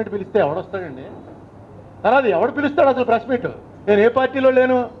ప్రెస్ మీట్ పిలిస్తే ఎవడొస్తాడండి? తర్వాత ఎవడు పిలుస్తాడు అసలు ప్రెస్ మీట్? నేను ఏ పార్టీలో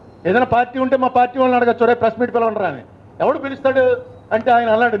లేను. ఏదైనా పార్టీ ఉంటే మా పార్టీ వాళ్ళని అడగచ్చు, రే ప్రెస్ మీట్ పిలవండి రా అని. ఎవడు పిలుస్తాడు అంటే ఆయన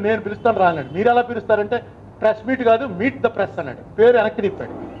అన్నాడు, నేను పిలుస్తాను రా అన్నాడు. మీరు ఎలా పిలుస్తారంటే ప్రెస్ మీట్ కాదు, మీట్ ద ప్రెస్ అన్నాడు. పేరు వెనక్కి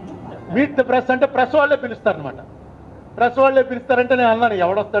తిప్పాడు. మీట్ ద ప్రెస్ అంటే ప్రెస్ వాళ్ళే పిలుస్తారనమాట. ప్రెస్ వాళ్ళే పిలుస్తారంటే నేను అన్నాను,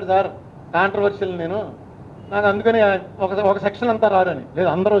 ఎవడొస్తాడు సార్, కాంట్రవర్షియల్ నాకు అందుకని ఒక సెక్షన్ అంతా రారని. లేదు,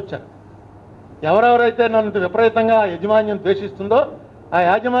 అందరూ వచ్చారు. ఎవరెవరైతే నన్ను విపరీతంగా యాజమాన్యం ద్వేషిస్తుందో ఆ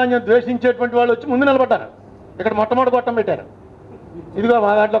యాజమాన్యం ద్వేషించేటువంటి వాళ్ళు వచ్చి ముందు నిలబడ్డారు. ఇక్కడ మొట్టమొదటి గొట్టం పెట్టారు, ఇదిగో మా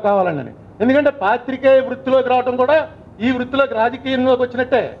దాంట్లో కావాలండి. ఎందుకంటే పాత్రికేయ వృత్తిలోకి రావడం కూడా ఈ వృత్తిలోకి, రాజకీయంలోకి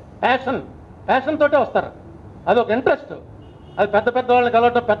వచ్చినట్టే ప్యాషన్ తోటే వస్తారు. అదొక ఇంట్రెస్ట్. అది పెద్ద పెద్ద వాళ్ళని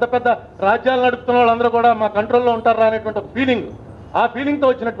కలవటం, పెద్ద పెద్ద రాజ్యాలు నడుపుతున్న వాళ్ళందరూ కూడా మా కంట్రోల్లో ఉంటారా అనేటువంటి ఒక ఫీలింగ్, ఆ ఫీలింగ్తో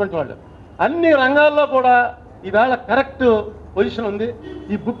వచ్చినటువంటి వాళ్ళు. అన్ని రంగాల్లో కూడా ఈవేళ కరెక్ట్ పొజిషన్ ఉంది.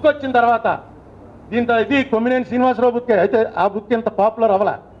 ఈ బుక్ వచ్చిన తర్వాత దీంతో ఇది కొమ్మినేని శ్రీనివాసరావు బుక్కే అయితే ఆ బుక్ ఇంత పాపులర్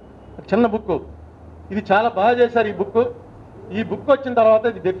అవ్వలే, చిన్న బుక్. ఇది చాలా బాగా చేశారు ఈ బుక్. ఈ బుక్ వచ్చిన తర్వాత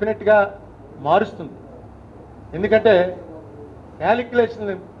ఇది డెఫినెట్గా మారుస్తుంది. ఎందుకంటే క్యాలిక్యులేషన్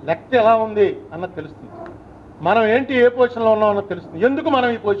లెక్క ఎలా ఉంది అన్నది తెలుస్తుంది. మనం ఏంటి, ఏ పొజిషన్లో ఉన్నాం అన్నది తెలుస్తుంది. ఎందుకు మనం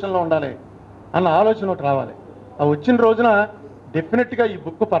ఈ పొజిషన్లో ఉండాలి అన్న ఆలోచన ఒకటి రావాలి. ఆ వచ్చిన రోజున డెఫినెట్గా ఈ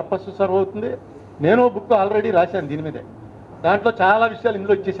బుక్ పర్పస్ సర్వ్ అవుతుంది. నేను బుక్ ఆల్రెడీ రాశాను దీని మీదే. దాంట్లో చాలా విషయాలు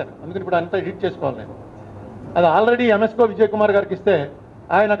ఇందులో ఇచ్చేశాను. అందుకని ఇప్పుడు అంతా ఎడిట్ చేసుకోవాలి నేను. అది ఆల్రెడీ ఎంఎస్కో విజయ్ కుమార్ గారికి ఇస్తే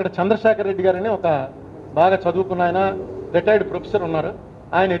ఆయన అక్కడ చంద్రశేఖర్ రెడ్డి గారని ఒక బాగా చదువుకున్న ఆయన, రిటైర్డ్ ప్రొఫెసర్ ఉన్నారు,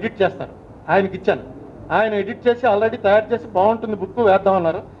 ఆయన ఎడిట్ చేస్తారు. ఆయనకి ఇచ్చాను. ఆయన ఎడిట్ చేసి ఆల్రెడీ తయారు చేసి బాగుంటుంది బుక్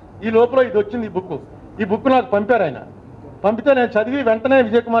వేద్దామన్నారు. ఈ లోపల ఇది వచ్చింది ఈ బుక్ నాకు పంపారు. ఆయన పంపితే నేను చదివి వెంటనే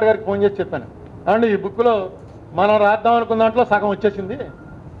విజయ్ కుమార్ గారికి ఫోన్ చేసి చెప్పాను, అండి ఈ బుక్లో మనం రాద్దాం అనుకున్న దాంట్లో సగం వచ్చేసింది,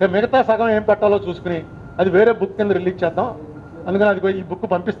 మిగతా సగం ఏం పెట్టాలో చూసుకుని అది వేరే బుక్ కింద రిలీజ్ చేద్దాం, అందుకని అది ఈ బుక్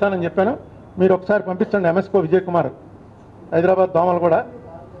పంపిస్తానని చెప్పాను. మీరు ఒకసారి పంపించండి, ఎంఎస్కో విజయ్ కుమార్, హైదరాబాద్ దోమలు కూడా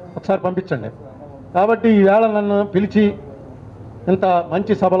ఒకసారి పంపించండి. కాబట్టి ఈవేళ నన్ను పిలిచి ఇంత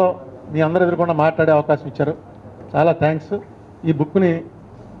మంచి సభలో మీ అందరు ఎదురుకుండా మాట్లాడే అవకాశం ఇచ్చారు, చాలా థ్యాంక్స్. ఈ బుక్ని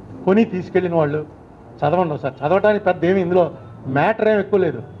కొని తీసుకెళ్ళిన వాళ్ళు చదవండి ఒకసారి. చదవడానికి పెద్ద ఏమి ఇందులో మ్యాటర్ ఏమి ఎక్కువ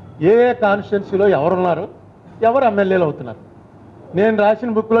లేదు. ఏ ఏ కాన్స్టిట్యున్సీలో ఎవరున్నారు, ఎవరు ఎమ్మెల్యేలు అవుతున్నారు. నేను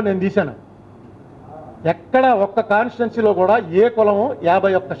రాసిన బుక్లో నేను తీశాను, ఎక్కడ ఒక్క కాన్స్టిట్యున్సీలో కూడా ఏ కులము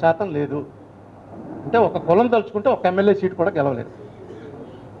 51% లేదు. అంటే ఒక కులం తలుచుకుంటే ఒక ఎమ్మెల్యే సీట్ కూడా గెలవలేదు.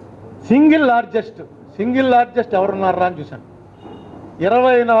 సింగిల్ లార్జెస్ట్ ఎవరున్నారా అని చూశాను.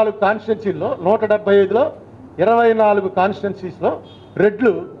 24 కాన్స్టిట్యున్సీల్లో 175లో 24 కాన్స్టిట్యున్సీస్లో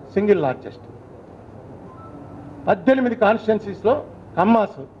రెడ్లు single largest, 18 కాన్స్టిట్యున్సీస్లో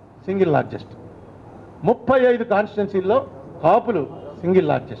Kammas single largest, 35 కాన్స్టిట్యున్సీల్లో కాపులు సింగిల్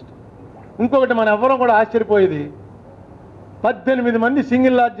లార్జెస్ట్. ఇంకొకటి మనం ఎవరో కూడా ఆశ్చర్యపోయేది, 18 మంది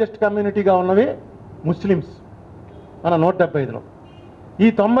సింగిల్ లార్జెస్ట్ కమ్యూనిటీగా ఉన్నవి ముస్లిమ్స్ మన 175లో. ఈ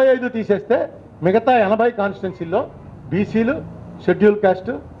 95 తీసేస్తే మిగతా 80 కాన్స్టిట్యున్సీల్లో బీసీలు, షెడ్యూల్ కాస్ట్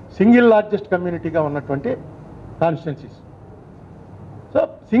సింగిల్ లార్జెస్ట్ కమ్యూనిటీగా ఉన్నటువంటి కాన్స్టిట్యున్సీస్. సో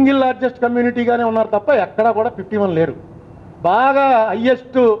సింగిల్ లార్జెస్ట్ కమ్యూనిటీగానే ఉన్నారు తప్ప ఎక్కడా కూడా 51 లేరు. బాగా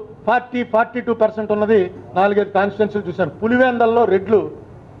హయ్యెస్ట్ 42% ఉన్నది 4-5 కాన్స్టిట్యున్సీలు చూశాను. పులివెందల్లో రెడ్లు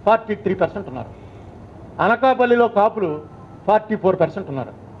 43% ఉన్నారు, అనకాపల్లిలో కాపులు 44%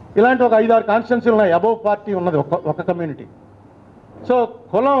 ఉన్నారు. ఇలాంటి ఒక 5-6 కాన్స్టిట్యున్సీలు ఉన్నాయి, అబౌవ్ 40 ఉన్నది ఒక కమ్యూనిటీ. సో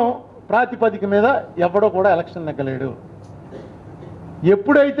కులం ప్రాతిపదిక మీద ఎవడో కూడా ఎలక్షన్ నెగ్గలేడు.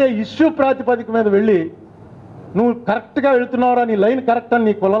 ఎప్పుడైతే ఇష్యూ ప్రాతిపదిక మీద వెళ్ళి నువ్వు కరెక్ట్గా వెళుతున్నావురా, నీ లైన్ కరెక్ట్ అని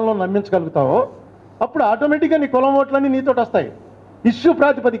నీ కులంలో నమ్మించగలుగుతావో అప్పుడు ఆటోమేటిక్గా నీ కులం ఓట్లన్నీ నీతోటి వస్తాయి. ఇష్యూ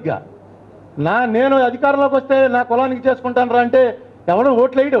ప్రాతిపదికగా నేను అధికారంలోకి వస్తే నా కులానికి చేసుకుంటాను రా అంటే ఎవడో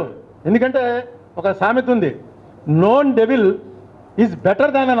ఓట్లు వేయడు. ఎందుకంటే ఒక సామెత ఉంది, known devil is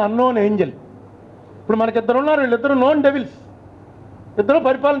better than an unknown Angel. ఇప్పుడు మనకిద్దరు ఉన్నారు, వీళ్ళిద్దరు నోన్ డెవిల్స్, ఇద్దరు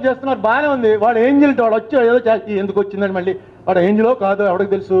పరిపాలన చేస్తున్నారు, బాగానే ఉంది. వాడు ఏంజల్, వాడు వచ్చి ఏదో చేసి ఎందుకు వచ్చిందని మళ్ళీ వాడు ఏంజలో కాదు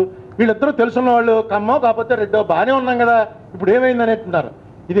ఎవరికి తెలుసు. వీళ్ళిద్దరూ తెలుసున్న వాళ్ళు, కమ్మో కాకపోతే రెడ్డో, బాగానే ఉన్నాం కదా ఇప్పుడు ఏమైంది అనేట్టున్నారు.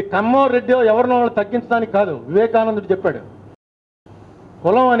 ఇది కమ్మో రెడ్డో ఎవరినో వాళ్ళు తగ్గించడానికి కాదు. వివేకానందుడు చెప్పాడు,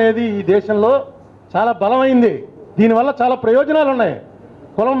 కులం అనేది ఈ దేశంలో చాలా బలమైంది, దీనివల్ల చాలా ప్రయోజనాలు ఉన్నాయి.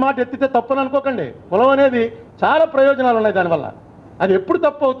 కులం మాట ఎత్తితే తప్పని అనుకోకండి, కులం అనేది చాలా ప్రయోజనాలు ఉన్నాయి దానివల్ల. అది ఎప్పుడు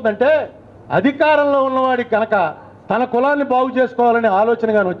తప్పు అవుతుందంటే అధికారంలో ఉన్నవాడికి కనుక తన కులాన్ని బాగు చేసుకోవాలనే ఆలోచన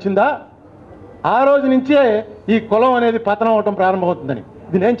కానీ వచ్చిందా, ఆ రోజు నుంచే ఈ కులం అనేది పతనం అవటం ప్రారంభమవుతుందని.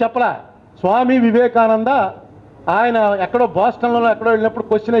 ఇది నేను చెప్పలా, స్వామి వివేకానంద ఆయన ఎక్కడో బోస్టన్లో ఎక్కడో వెళ్ళినప్పుడు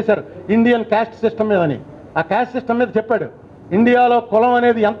క్వశ్చన్ వేశారు ఇండియన్ క్యాస్ట్ సిస్టమ్ మీదని. ఆ క్యాస్ట్ సిస్టమ్ మీద చెప్పాడు, ఇండియాలో కులం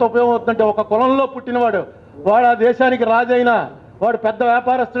అనేది ఎంత ఉపయోగం అవుతుందంటే ఒక కులంలో పుట్టినవాడు, వాడు ఆ దేశానికి రాజైనా, వాడు పెద్ద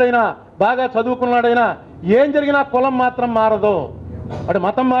వ్యాపారస్తుడైనా, బాగా చదువుకున్నాడైనా, ఏం జరిగినా కులం మాత్రం మారదు. వాడు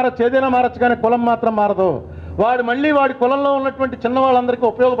మతం మారచ్చు, ఏదైనా మారచ్చు, కానీ కులం మాత్రం మారదు. వాడు మళ్ళీ వాడి కులంలో ఉన్నటువంటి చిన్న వాళ్ళందరికీ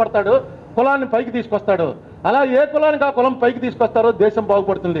ఉపయోగపడతాడు, కులాన్ని పైకి తీసుకొస్తాడు. అలా ఏ కులానికి ఆ కులం పైకి తీసుకొస్తారో దేశం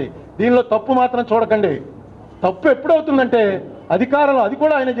బాగుపడుతుంది. దీనిలో తప్పు మాత్రం చూడకండి. తప్పు ఎప్పుడవుతుందంటే అధికారంలో, అది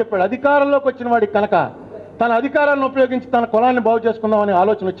కూడా ఆయన చెప్పాడు, అధికారంలోకి వచ్చిన వాడికి కనుక తన అధికారాన్ని ఉపయోగించి తన కులాన్ని బాగు చేసుకుందామనే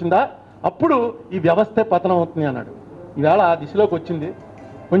ఆలోచన వచ్చిందా అప్పుడు ఈ వ్యవస్థే పతనం అవుతుంది అన్నాడు. ఈవేళ ఆ దిశలోకి వచ్చింది.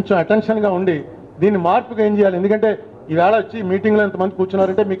 కొంచెం అటెన్షన్గా ఉండి దీన్ని మార్పుగా ఏం చేయాలి. ఎందుకంటే ఈవేళ వచ్చి మీటింగ్లో ఎంతమంది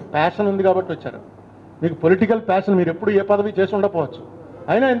కూర్చున్నారంటే మీకు ప్యాషన్ ఉంది కాబట్టి వచ్చారు, మీకు పొలిటికల్ ప్యాషన్, మీరు ఎప్పుడు ఏ పదవి చేసి ఉండకపోవచ్చు,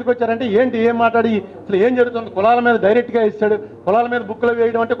 అయినా ఎందుకు వచ్చారంటే ఏంటి ఏం మాట్లాడి అసలు ఏం జరుగుతుంది, కులాల మీద డైరెక్ట్గా ఇస్తాడు, కులాల మీద బుక్లు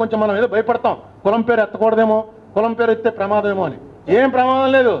వేయడం అంటే కొంచెం మనం ఏదో భయపడతాం, కులం పేరు ఎత్తకూడదేమో, కులం పేరు ఎత్తే ప్రమాదమేమో అని. ఏం ప్రమాదం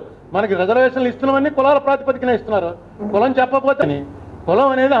లేదు, మనకి రిజర్వేషన్లు ఇస్తున్నవన్నీ కులాల ప్రాతిపదికనే ఇస్తున్నారు. కులం చెప్పకపోతే కులం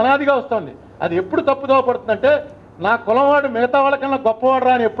అనేది అనాదిగా వస్తుంది. అది ఎప్పుడు తప్పుదోవ పడుతుందంటే నా కులం వాడు మిగతా వాళ్ళకన్నా గొప్పవాడు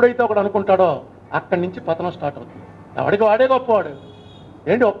రా అని ఎప్పుడైతే ఒకడు అనుకుంటాడో అక్కడి నుంచి పతనం స్టార్ట్ అవుతుంది. ఎవడికి వాడే గొప్పవాడు.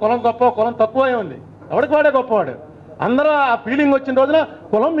 ఏంటి ఒక కులం గొప్ప, కులం తక్కువ ఉంది, ఎవడికి వాడే గొప్పవాడు. అందరూ ఆ ఫీలింగ్ వచ్చిన రోజున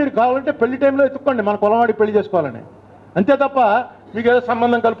కులం మీరు కావాలంటే పెళ్లి టైంలో ఎత్తుక్కోండి మన కులం వాడికి పెళ్లి చేసుకోవాలని, అంతే తప్ప మీకు ఏదో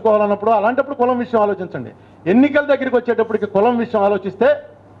సంబంధం కలుపుకోవాలన్నప్పుడు అలాంటప్పుడు కులం విషయం ఆలోచించండి. ఎన్నికల దగ్గరికి వచ్చేటప్పటికి కులం విషయం ఆలోచిస్తే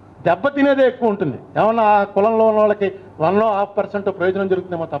దెబ్బతినేదే ఎక్కువ ఉంటుంది. ఏమన్నా ఆ కులంలో ఉన్న వాళ్ళకి 1.5% ప్రయోజనం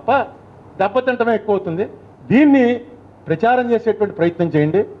జరుగుతుందేమో తప్ప దెబ్బతింటమే ఎక్కువ అవుతుంది. దీన్ని ప్రచారం చేసేటువంటి ప్రయత్నం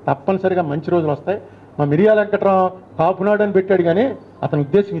చేయండి, తప్పనిసరిగా మంచి రోజులు వస్తాయి. మా మిరియాల వెంకట్రావు కాపునాడు అని పెట్టాడు, కానీ అతని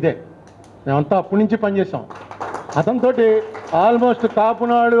ఉద్దేశం ఇదే. మేమంతా అప్పటి నుంచి పనిచేసాం అతనితో. ఆల్మోస్ట్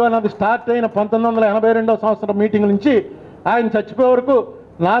కాపునాడు అన్నది స్టార్ట్ అయిన 1982వ సంవత్సరం మీటింగ్ నుంచి ఆయన చచ్చిపోయే వరకు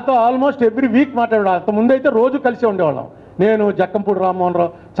నాతో ఆల్మోస్ట్ ఎవ్రీ వీక్ మాట్లాడాడు. అంత ముందైతే రోజు కలిసి ఉండేవాళ్ళం. నేను, జక్కంపూడి రామ్మోహన్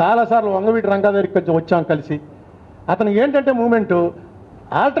రావు, చాలాసార్లు వంగవీటి రంగా దగ్గరికి కొంచెం వచ్చాం కలిసి. అతనికి ఏంటంటే మూమెంటు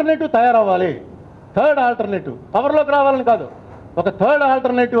ఆల్టర్నేటివ్ తయారవ్వాలి, థర్డ్ ఆల్టర్నేటివ్, పవర్లోకి రావాలని కాదు, ఒక థర్డ్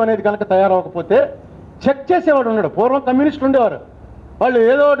ఆల్టర్నేటివ్ అనేది కనుక తయారవ్వకపోతే చెక్ చేసేవాడు ఉన్నాడు. పూర్వం కమ్యూనిస్టులు ఉండేవారు, వాళ్ళు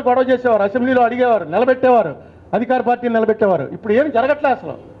ఏదో ఒకటి గొడవ చేసేవారు, అసెంబ్లీలో అడిగేవారు, నిలబెట్టేవారు, అధికార పార్టీని నిలబెట్టేవారు. ఇప్పుడు ఏమి జరగట్లే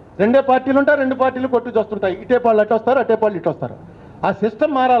అసలు. రెండే పార్టీలు ఉంటాయి, రెండు పార్టీలు కొట్టు చూస్తుంటాయి. ఇటే వాళ్ళు అటు వస్తారు, అటే వాళ్ళు ఇటు వస్తారు. ఆ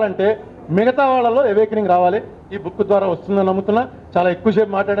సిస్టమ్ మారాలంటే మిగతా వాళ్ళలో అవేకనింగ్ రావాలి. ఈ బుక్ ద్వారా వస్తుందని నమ్ముతున్నా. చాలా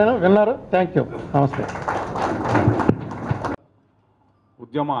ఎక్కువసేపు మాట్లాడాను, విన్నారు. Thank you. నమస్తే.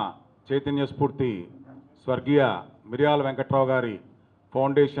 ఉద్యమ చైతన్య స్ఫూర్తి స్వర్గీయ మిర్యాల వెంకట్రావు గారి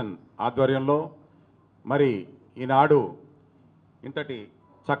ఫౌండేషన్ ఆధ్వర్యంలో మరి ఈనాడు ఇంతటి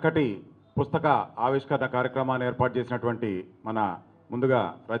చక్కటి పుస్తక ఆవిష్కరణ కార్యక్రమాన్ని ఏర్పాటు చేసినటువంటి మన ముందుగా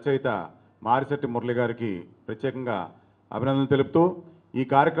రచయిత మారిశెట్టి మురళి గారికి ప్రత్యేకంగా అభినందనలు తెలుపుతూ ఈ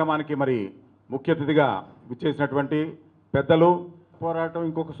కార్యక్రమానికి మరి ముఖ్య అతిథిగా విచ్చేసినటువంటి పెద్దలు పోరాటం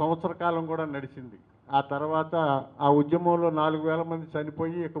ఇంకొక సంవత్సర కాలం కూడా నడిచింది. ఆ తర్వాత ఆ ఉద్యమంలో 4,000 మంది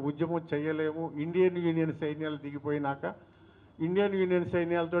చనిపోయి ఇక ఉద్యమం చేయలేము, ఇండియన్ యూనియన్ సైన్యాలు దిగిపోయినాక ఇండియన్ యూనియన్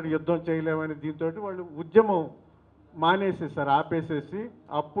సైన్యాలతో యుద్ధం చేయలేమని దీంతో వాళ్ళు ఉద్యమం మానేసేసారు, ఆపేసేసి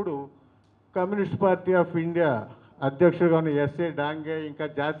అప్పుడు కమ్యూనిస్ట్ పార్టీ ఆఫ్ ఇండియా అధ్యక్షుడుగా ఉన్న ఎస్ఏ డాంగే ఇంకా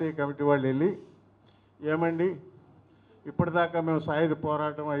జాతీయ కమిటీ వాళ్ళు వెళ్ళి, ఏమండి ఇప్పటిదాకా మేము సాయుధ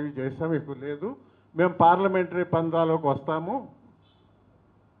పోరాటం అవి చేస్తాము, ఇప్పుడు లేదు, మేము పార్లమెంటరీ పందాలోకి వస్తాము,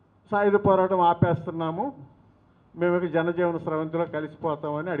 సాయుధ పోరాటం ఆపేస్తున్నాము, మేము జనజీవన స్రవంతిలో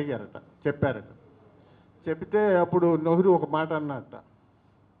కలిసిపోతామని అడిగారట, చెప్పారట. చెప్తే అప్పుడు నెహ్రూ ఒక మాట అన్నట్ట,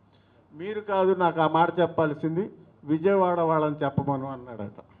 మీరు కాదు నాకు ఆ మాట చెప్పాల్సింది, విజయవాడ వాళ్ళని చెప్పమను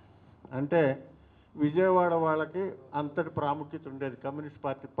అన్నాడట. అంటే విజయవాడ వాళ్ళకి అంతటి ప్రాముఖ్యత ఉండేది, కమ్యూనిస్ట్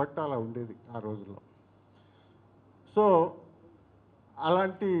పార్టీ పట్టు అలా ఉండేది ఆ రోజుల్లో. సో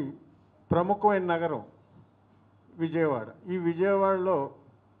అలాంటి ప్రముఖమైన నగరం విజయవాడ. ఈ విజయవాడలో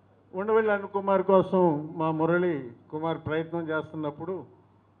ఉండవల్లి అరుణ్ కుమార్ కోసం మా మురళి కుమార్ ప్రయత్నం చేస్తున్నప్పుడు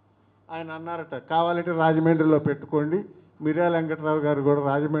ఆయన అన్నారట, కావాలంటే రాజమండ్రిలో పెట్టుకోండి, మిర్యాల వెంకట్రావు గారు కూడా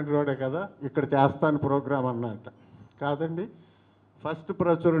రాజమండ్రిలోనే కదా, ఇక్కడ చేస్తాను ప్రోగ్రాం అన్నట. కాదండి, ఫస్ట్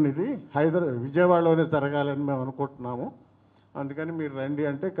ప్రచురణ ఇది విజయవాడలోనే జరగాలని మేము అనుకుంటున్నాము, అందుకని మీరు రండి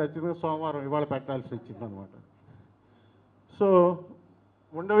అంటే ఖచ్చితంగా సోమవారం ఇవాళ పెట్టాల్సి వచ్చిందనమాట. సో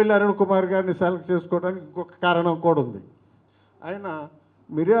ఉండవల్లి అరుణ్ కుమార్ గారిని సెలెక్ట్ చేసుకోవడానికి ఇంకొక కారణం కూడా ఉంది. ఆయన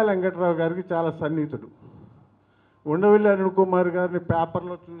మిర్యాల వెంకట్రావు గారికి చాలా సన్నిహితుడు. ఉండవల్లి అరుణ్ కుమార్ గారిని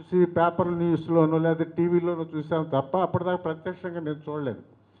పేపర్లో చూసి, పేపర్ న్యూస్లోనో లేదా టీవీలోనో చూసాం తప్ప అప్పటిదాకా ప్రత్యక్షంగా నేను చూడలేదు.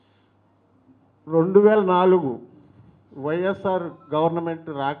 2004 వైఎస్ఆర్ గవర్నమెంట్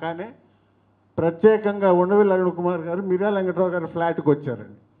రాగానే ప్రత్యేకంగా ఉండవల్లి అరుణ్ కుమార్ గారు మిర్యాల వెంకట్రావు గారి ఫ్లాట్కి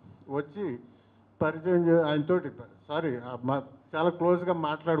వచ్చారండి. వచ్చి పరిచయం ఆయనతోటి చాలా క్లోజ్గా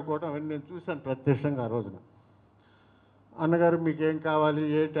మాట్లాడుకోవడం అవన్నీ నేను చూశాను ప్రత్యక్షంగా ఆ రోజున. అన్నగారు మీకేం కావాలి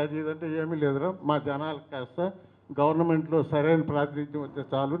ఏంటి అది ఇదంటే ఏమీ లేదురా, మా జనాలకు కాస్త గవర్నమెంట్లో సరైన ప్రాతినిధ్యం వస్తే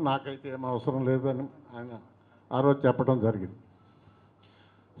చాలు, నాకైతే ఏం అవసరం లేదని ఆయన ఆ రోజు చెప్పడం జరిగింది.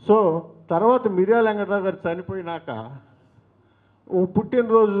 సో తర్వాత మిర్యాల వెంకట్రావు గారు చనిపోయినాక ఓ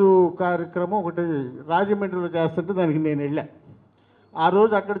పుట్టినరోజు కార్యక్రమం ఒకటి రాజమండ్రిలో చేస్తుంటే దానికి నేను వెళ్ళా. ఆ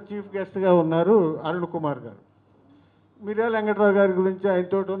రోజు అక్కడ చీఫ్ గెస్ట్గా ఉన్నారు అరుణ్ కుమార్ గారు. మిర్యాల వెంకట్రావు గారి గురించి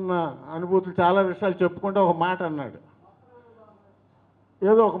ఆయనతో ఉన్న అనుభూతులు చాలా విషయాలు చెప్పుకుంటూ ఒక మాట అన్నాడు.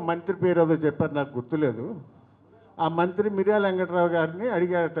 ఏదో ఒక మంత్రి పేరు ఏదో చెప్పారు, నాకు గుర్తులేదు. ఆ మంత్రి మిర్యాల వెంకట్రావు గారిని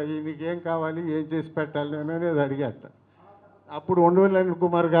అడిగారట, నీకేం కావాలి, ఏం చేసి పెట్టాలి అనేది అడిగారట. అప్పుడు ఉండవల్లి అరుణ్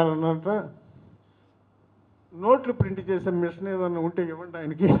కుమార్ గారు అన్నట, నోట్లు ప్రింట్ చేసే మిషన్ ఏదన్నా ఉంటే ఇవ్వండి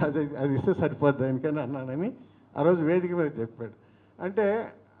ఆయనకి, అది ఇస్తే సరిపోద్ది ఆయనకని అన్నానని ఆ రోజు వేదిక మీద చెప్పాడు. అంటే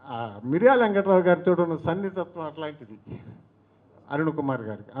మిర్యాల వెంకట్రావు గారితో ఉన్న సన్నిహితత్వం అట్లాంటిది అరుణ్ కుమార్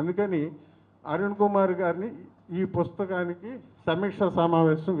గారికి. అందుకని అరుణ్ కుమార్ గారిని ఈ పుస్తకానికి సమీక్ష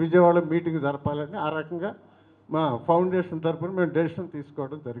సమావేశం విజయవాడ మీటింగ్ జరపాలని ఆ రకంగా మా ఫౌండేషన్ తరఫున మేము డెసిషన్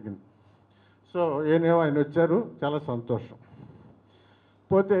తీసుకోవడం జరిగింది. సో ఏనేమో ఆయన వచ్చారు, చాలా సంతోషం.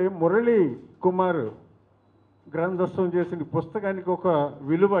 పోతే మురళి కుమార్ గ్రంథస్థం చేసిన పుస్తకానికి ఒక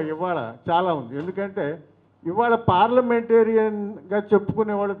విలువ ఇవాళ చాలా ఉంది. ఎందుకంటే ఇవాళ పార్లమెంటేరియన్గా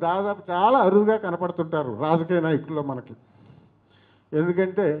చెప్పుకునేవాళ్ళు దాదాపు చాలా అరుదుగా కనపడుతుంటారు రాజకీయ నాయకుల్లో మనకి.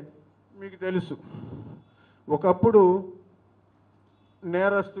 ఎందుకంటే మీకు తెలుసు, ఒకప్పుడు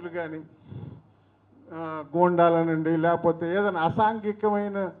నేరస్తులు కానీ గోండాలనండి లేకపోతే ఏదైనా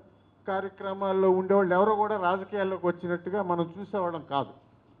అసాంఘికమైన కార్యక్రమాల్లో ఉండేవాళ్ళు ఎవరో కూడా రాజకీయాల్లోకి వచ్చినట్టుగా మనం చూసేవాళ్ళం కాదు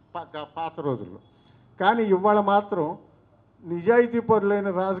పాత రోజుల్లో. కానీ ఇవాళ మాత్రం నిజాయితీ పరులైన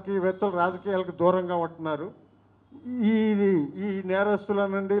రాజకీయవేత్తలు రాజకీయాలకు దూరంగా ఉంటున్నారు. ఈ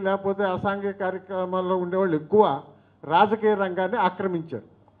నేరస్తులనండి లేకపోతే అసాంఘిక కార్యక్రమాల్లో ఉండేవాళ్ళు ఎక్కువ రాజకీయ రంగాన్ని ఆక్రమించారు.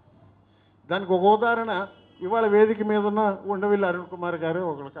 దానికి ఒక ఉదాహరణ ఇవాళ వేదిక మీద ఉన్న ఉండవల్లి అరుణ్ కుమార్ గారే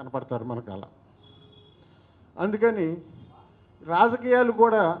ఒకరు కనపడతారు మనకు అలా. అందుకని రాజకీయాలు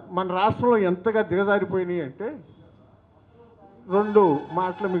కూడా మన రాష్ట్రంలో ఎంతగా దిగజారిపోయినాయి అంటే 2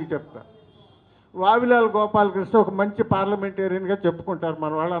 మాటలు మీకు చెప్తా. వావిలాల్ గోపాలకృష్ణ ఒక మంచి పార్లమెంటేరియన్గా చెప్పుకుంటారు,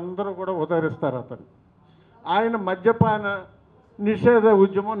 మన వాళ్ళందరూ కూడా ఉదహరిస్తారు అతను. ఆయన మద్యపాన నిషేధ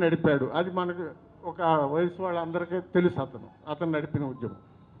ఉద్యమం నడిపాడు, అది మనకు ఒక వయసు వాళ్ళందరికీ తెలుసు అతను నడిపిన ఉద్యమం.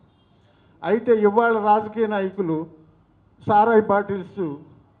 అయితే ఇవాళ రాజకీయ నాయకులు సారాయి బాటిల్స్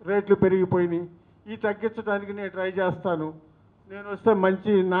రేట్లు పెరిగిపోయినాయి, ఈ తగ్గించడానికి నేను ట్రై చేస్తాను, నేను వస్తే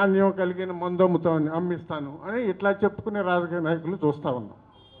మంచి నాణ్యం కలిగిన మందు అమ్మిస్తాను అని ఇట్లా చెప్పుకునే రాజకీయ నాయకులు చూస్తూ ఉన్నాం.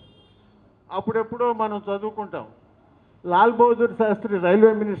 అప్పుడెప్పుడో మనం చదువుకుంటాం, లాల్ బహదూర్ శాస్త్రి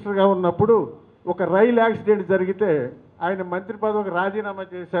రైల్వే మినిస్టర్గా ఉన్నప్పుడు ఒక రైలు యాక్సిడెంట్ జరిగితే ఆయన మంత్రి పదవికి రాజీనామా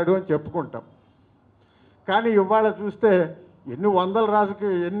చేశాడు అని చెప్పుకుంటాం. కానీ ఇవాళ చూస్తే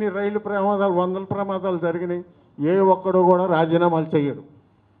ఎన్ని రైలు ప్రమాదాలు, వందల ప్రమాదాలు జరిగినాయి, ఏ ఒక్కడో కూడా రాజీనామాలు చేయడు.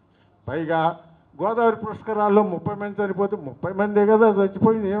 పైగా గోదావరి పుష్కరాల్లో 30 మంది చనిపోతే 30 మందే కదా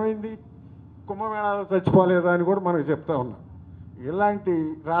చచ్చిపోయింది, ఏమైంది, కుంభమేళాలో చచ్చిపోలేదా అని కూడా మనకు చెప్తా ఉన్నాం. ఇలాంటి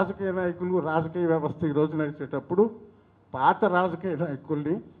రాజకీయ నాయకులు, రాజకీయ వ్యవస్థ ఈరోజు నడిచేటప్పుడు పాత రాజకీయ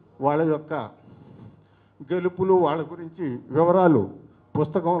నాయకుల్ని వాళ్ళ యొక్క గెలుపులు, వాళ్ళ గురించి వివరాలు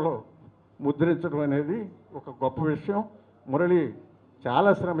పుస్తకంలో ముద్రించడం అనేది ఒక గొప్ప విషయం. మురళి చాలా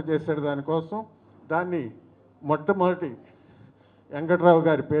శ్రమ చేశాడు దానికోసం. దాన్ని మొట్టమొదటి వెంకట్రావు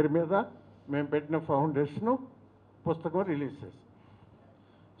గారి పేరు మీద మేము పెట్టిన ఫౌండేషను పుస్తకం రిలీజ్ చేసాం.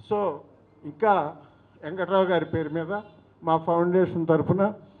 సో ఇంకా వెంకట్రావు గారి పేరు మీద మా ఫౌండేషన్ తరఫున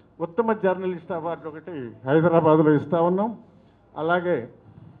ఉత్తమ జర్నలిస్ట్ అవార్డు ఒకటి హైదరాబాద్లో ఇస్తూ ఉన్నాం. అలాగే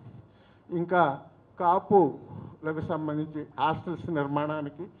ఇంకా కాపులకు సంబంధించి హాస్టల్స్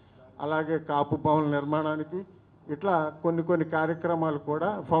నిర్మాణానికి, అలాగే కాపు భవన నిర్మాణానికి, ఇట్లా కొన్ని కార్యక్రమాలు కూడా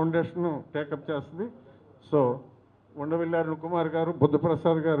ఫౌండేషన్ టేకప్ చేస్తుంది. సో ఉండవల్లి అరుణ్ కుమార్ గారు,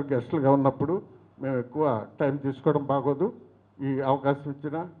 బుద్ధప్రసాద్ గారు గెస్టులుగా ఉన్నప్పుడు మేము ఎక్కువ టైం తీసుకోవడం బాగోదు. ఈ అవకాశం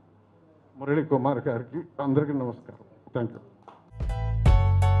ఇచ్చిన మురళీ కుమార్ గారికి అందరికీ నమస్కారం. Thank you.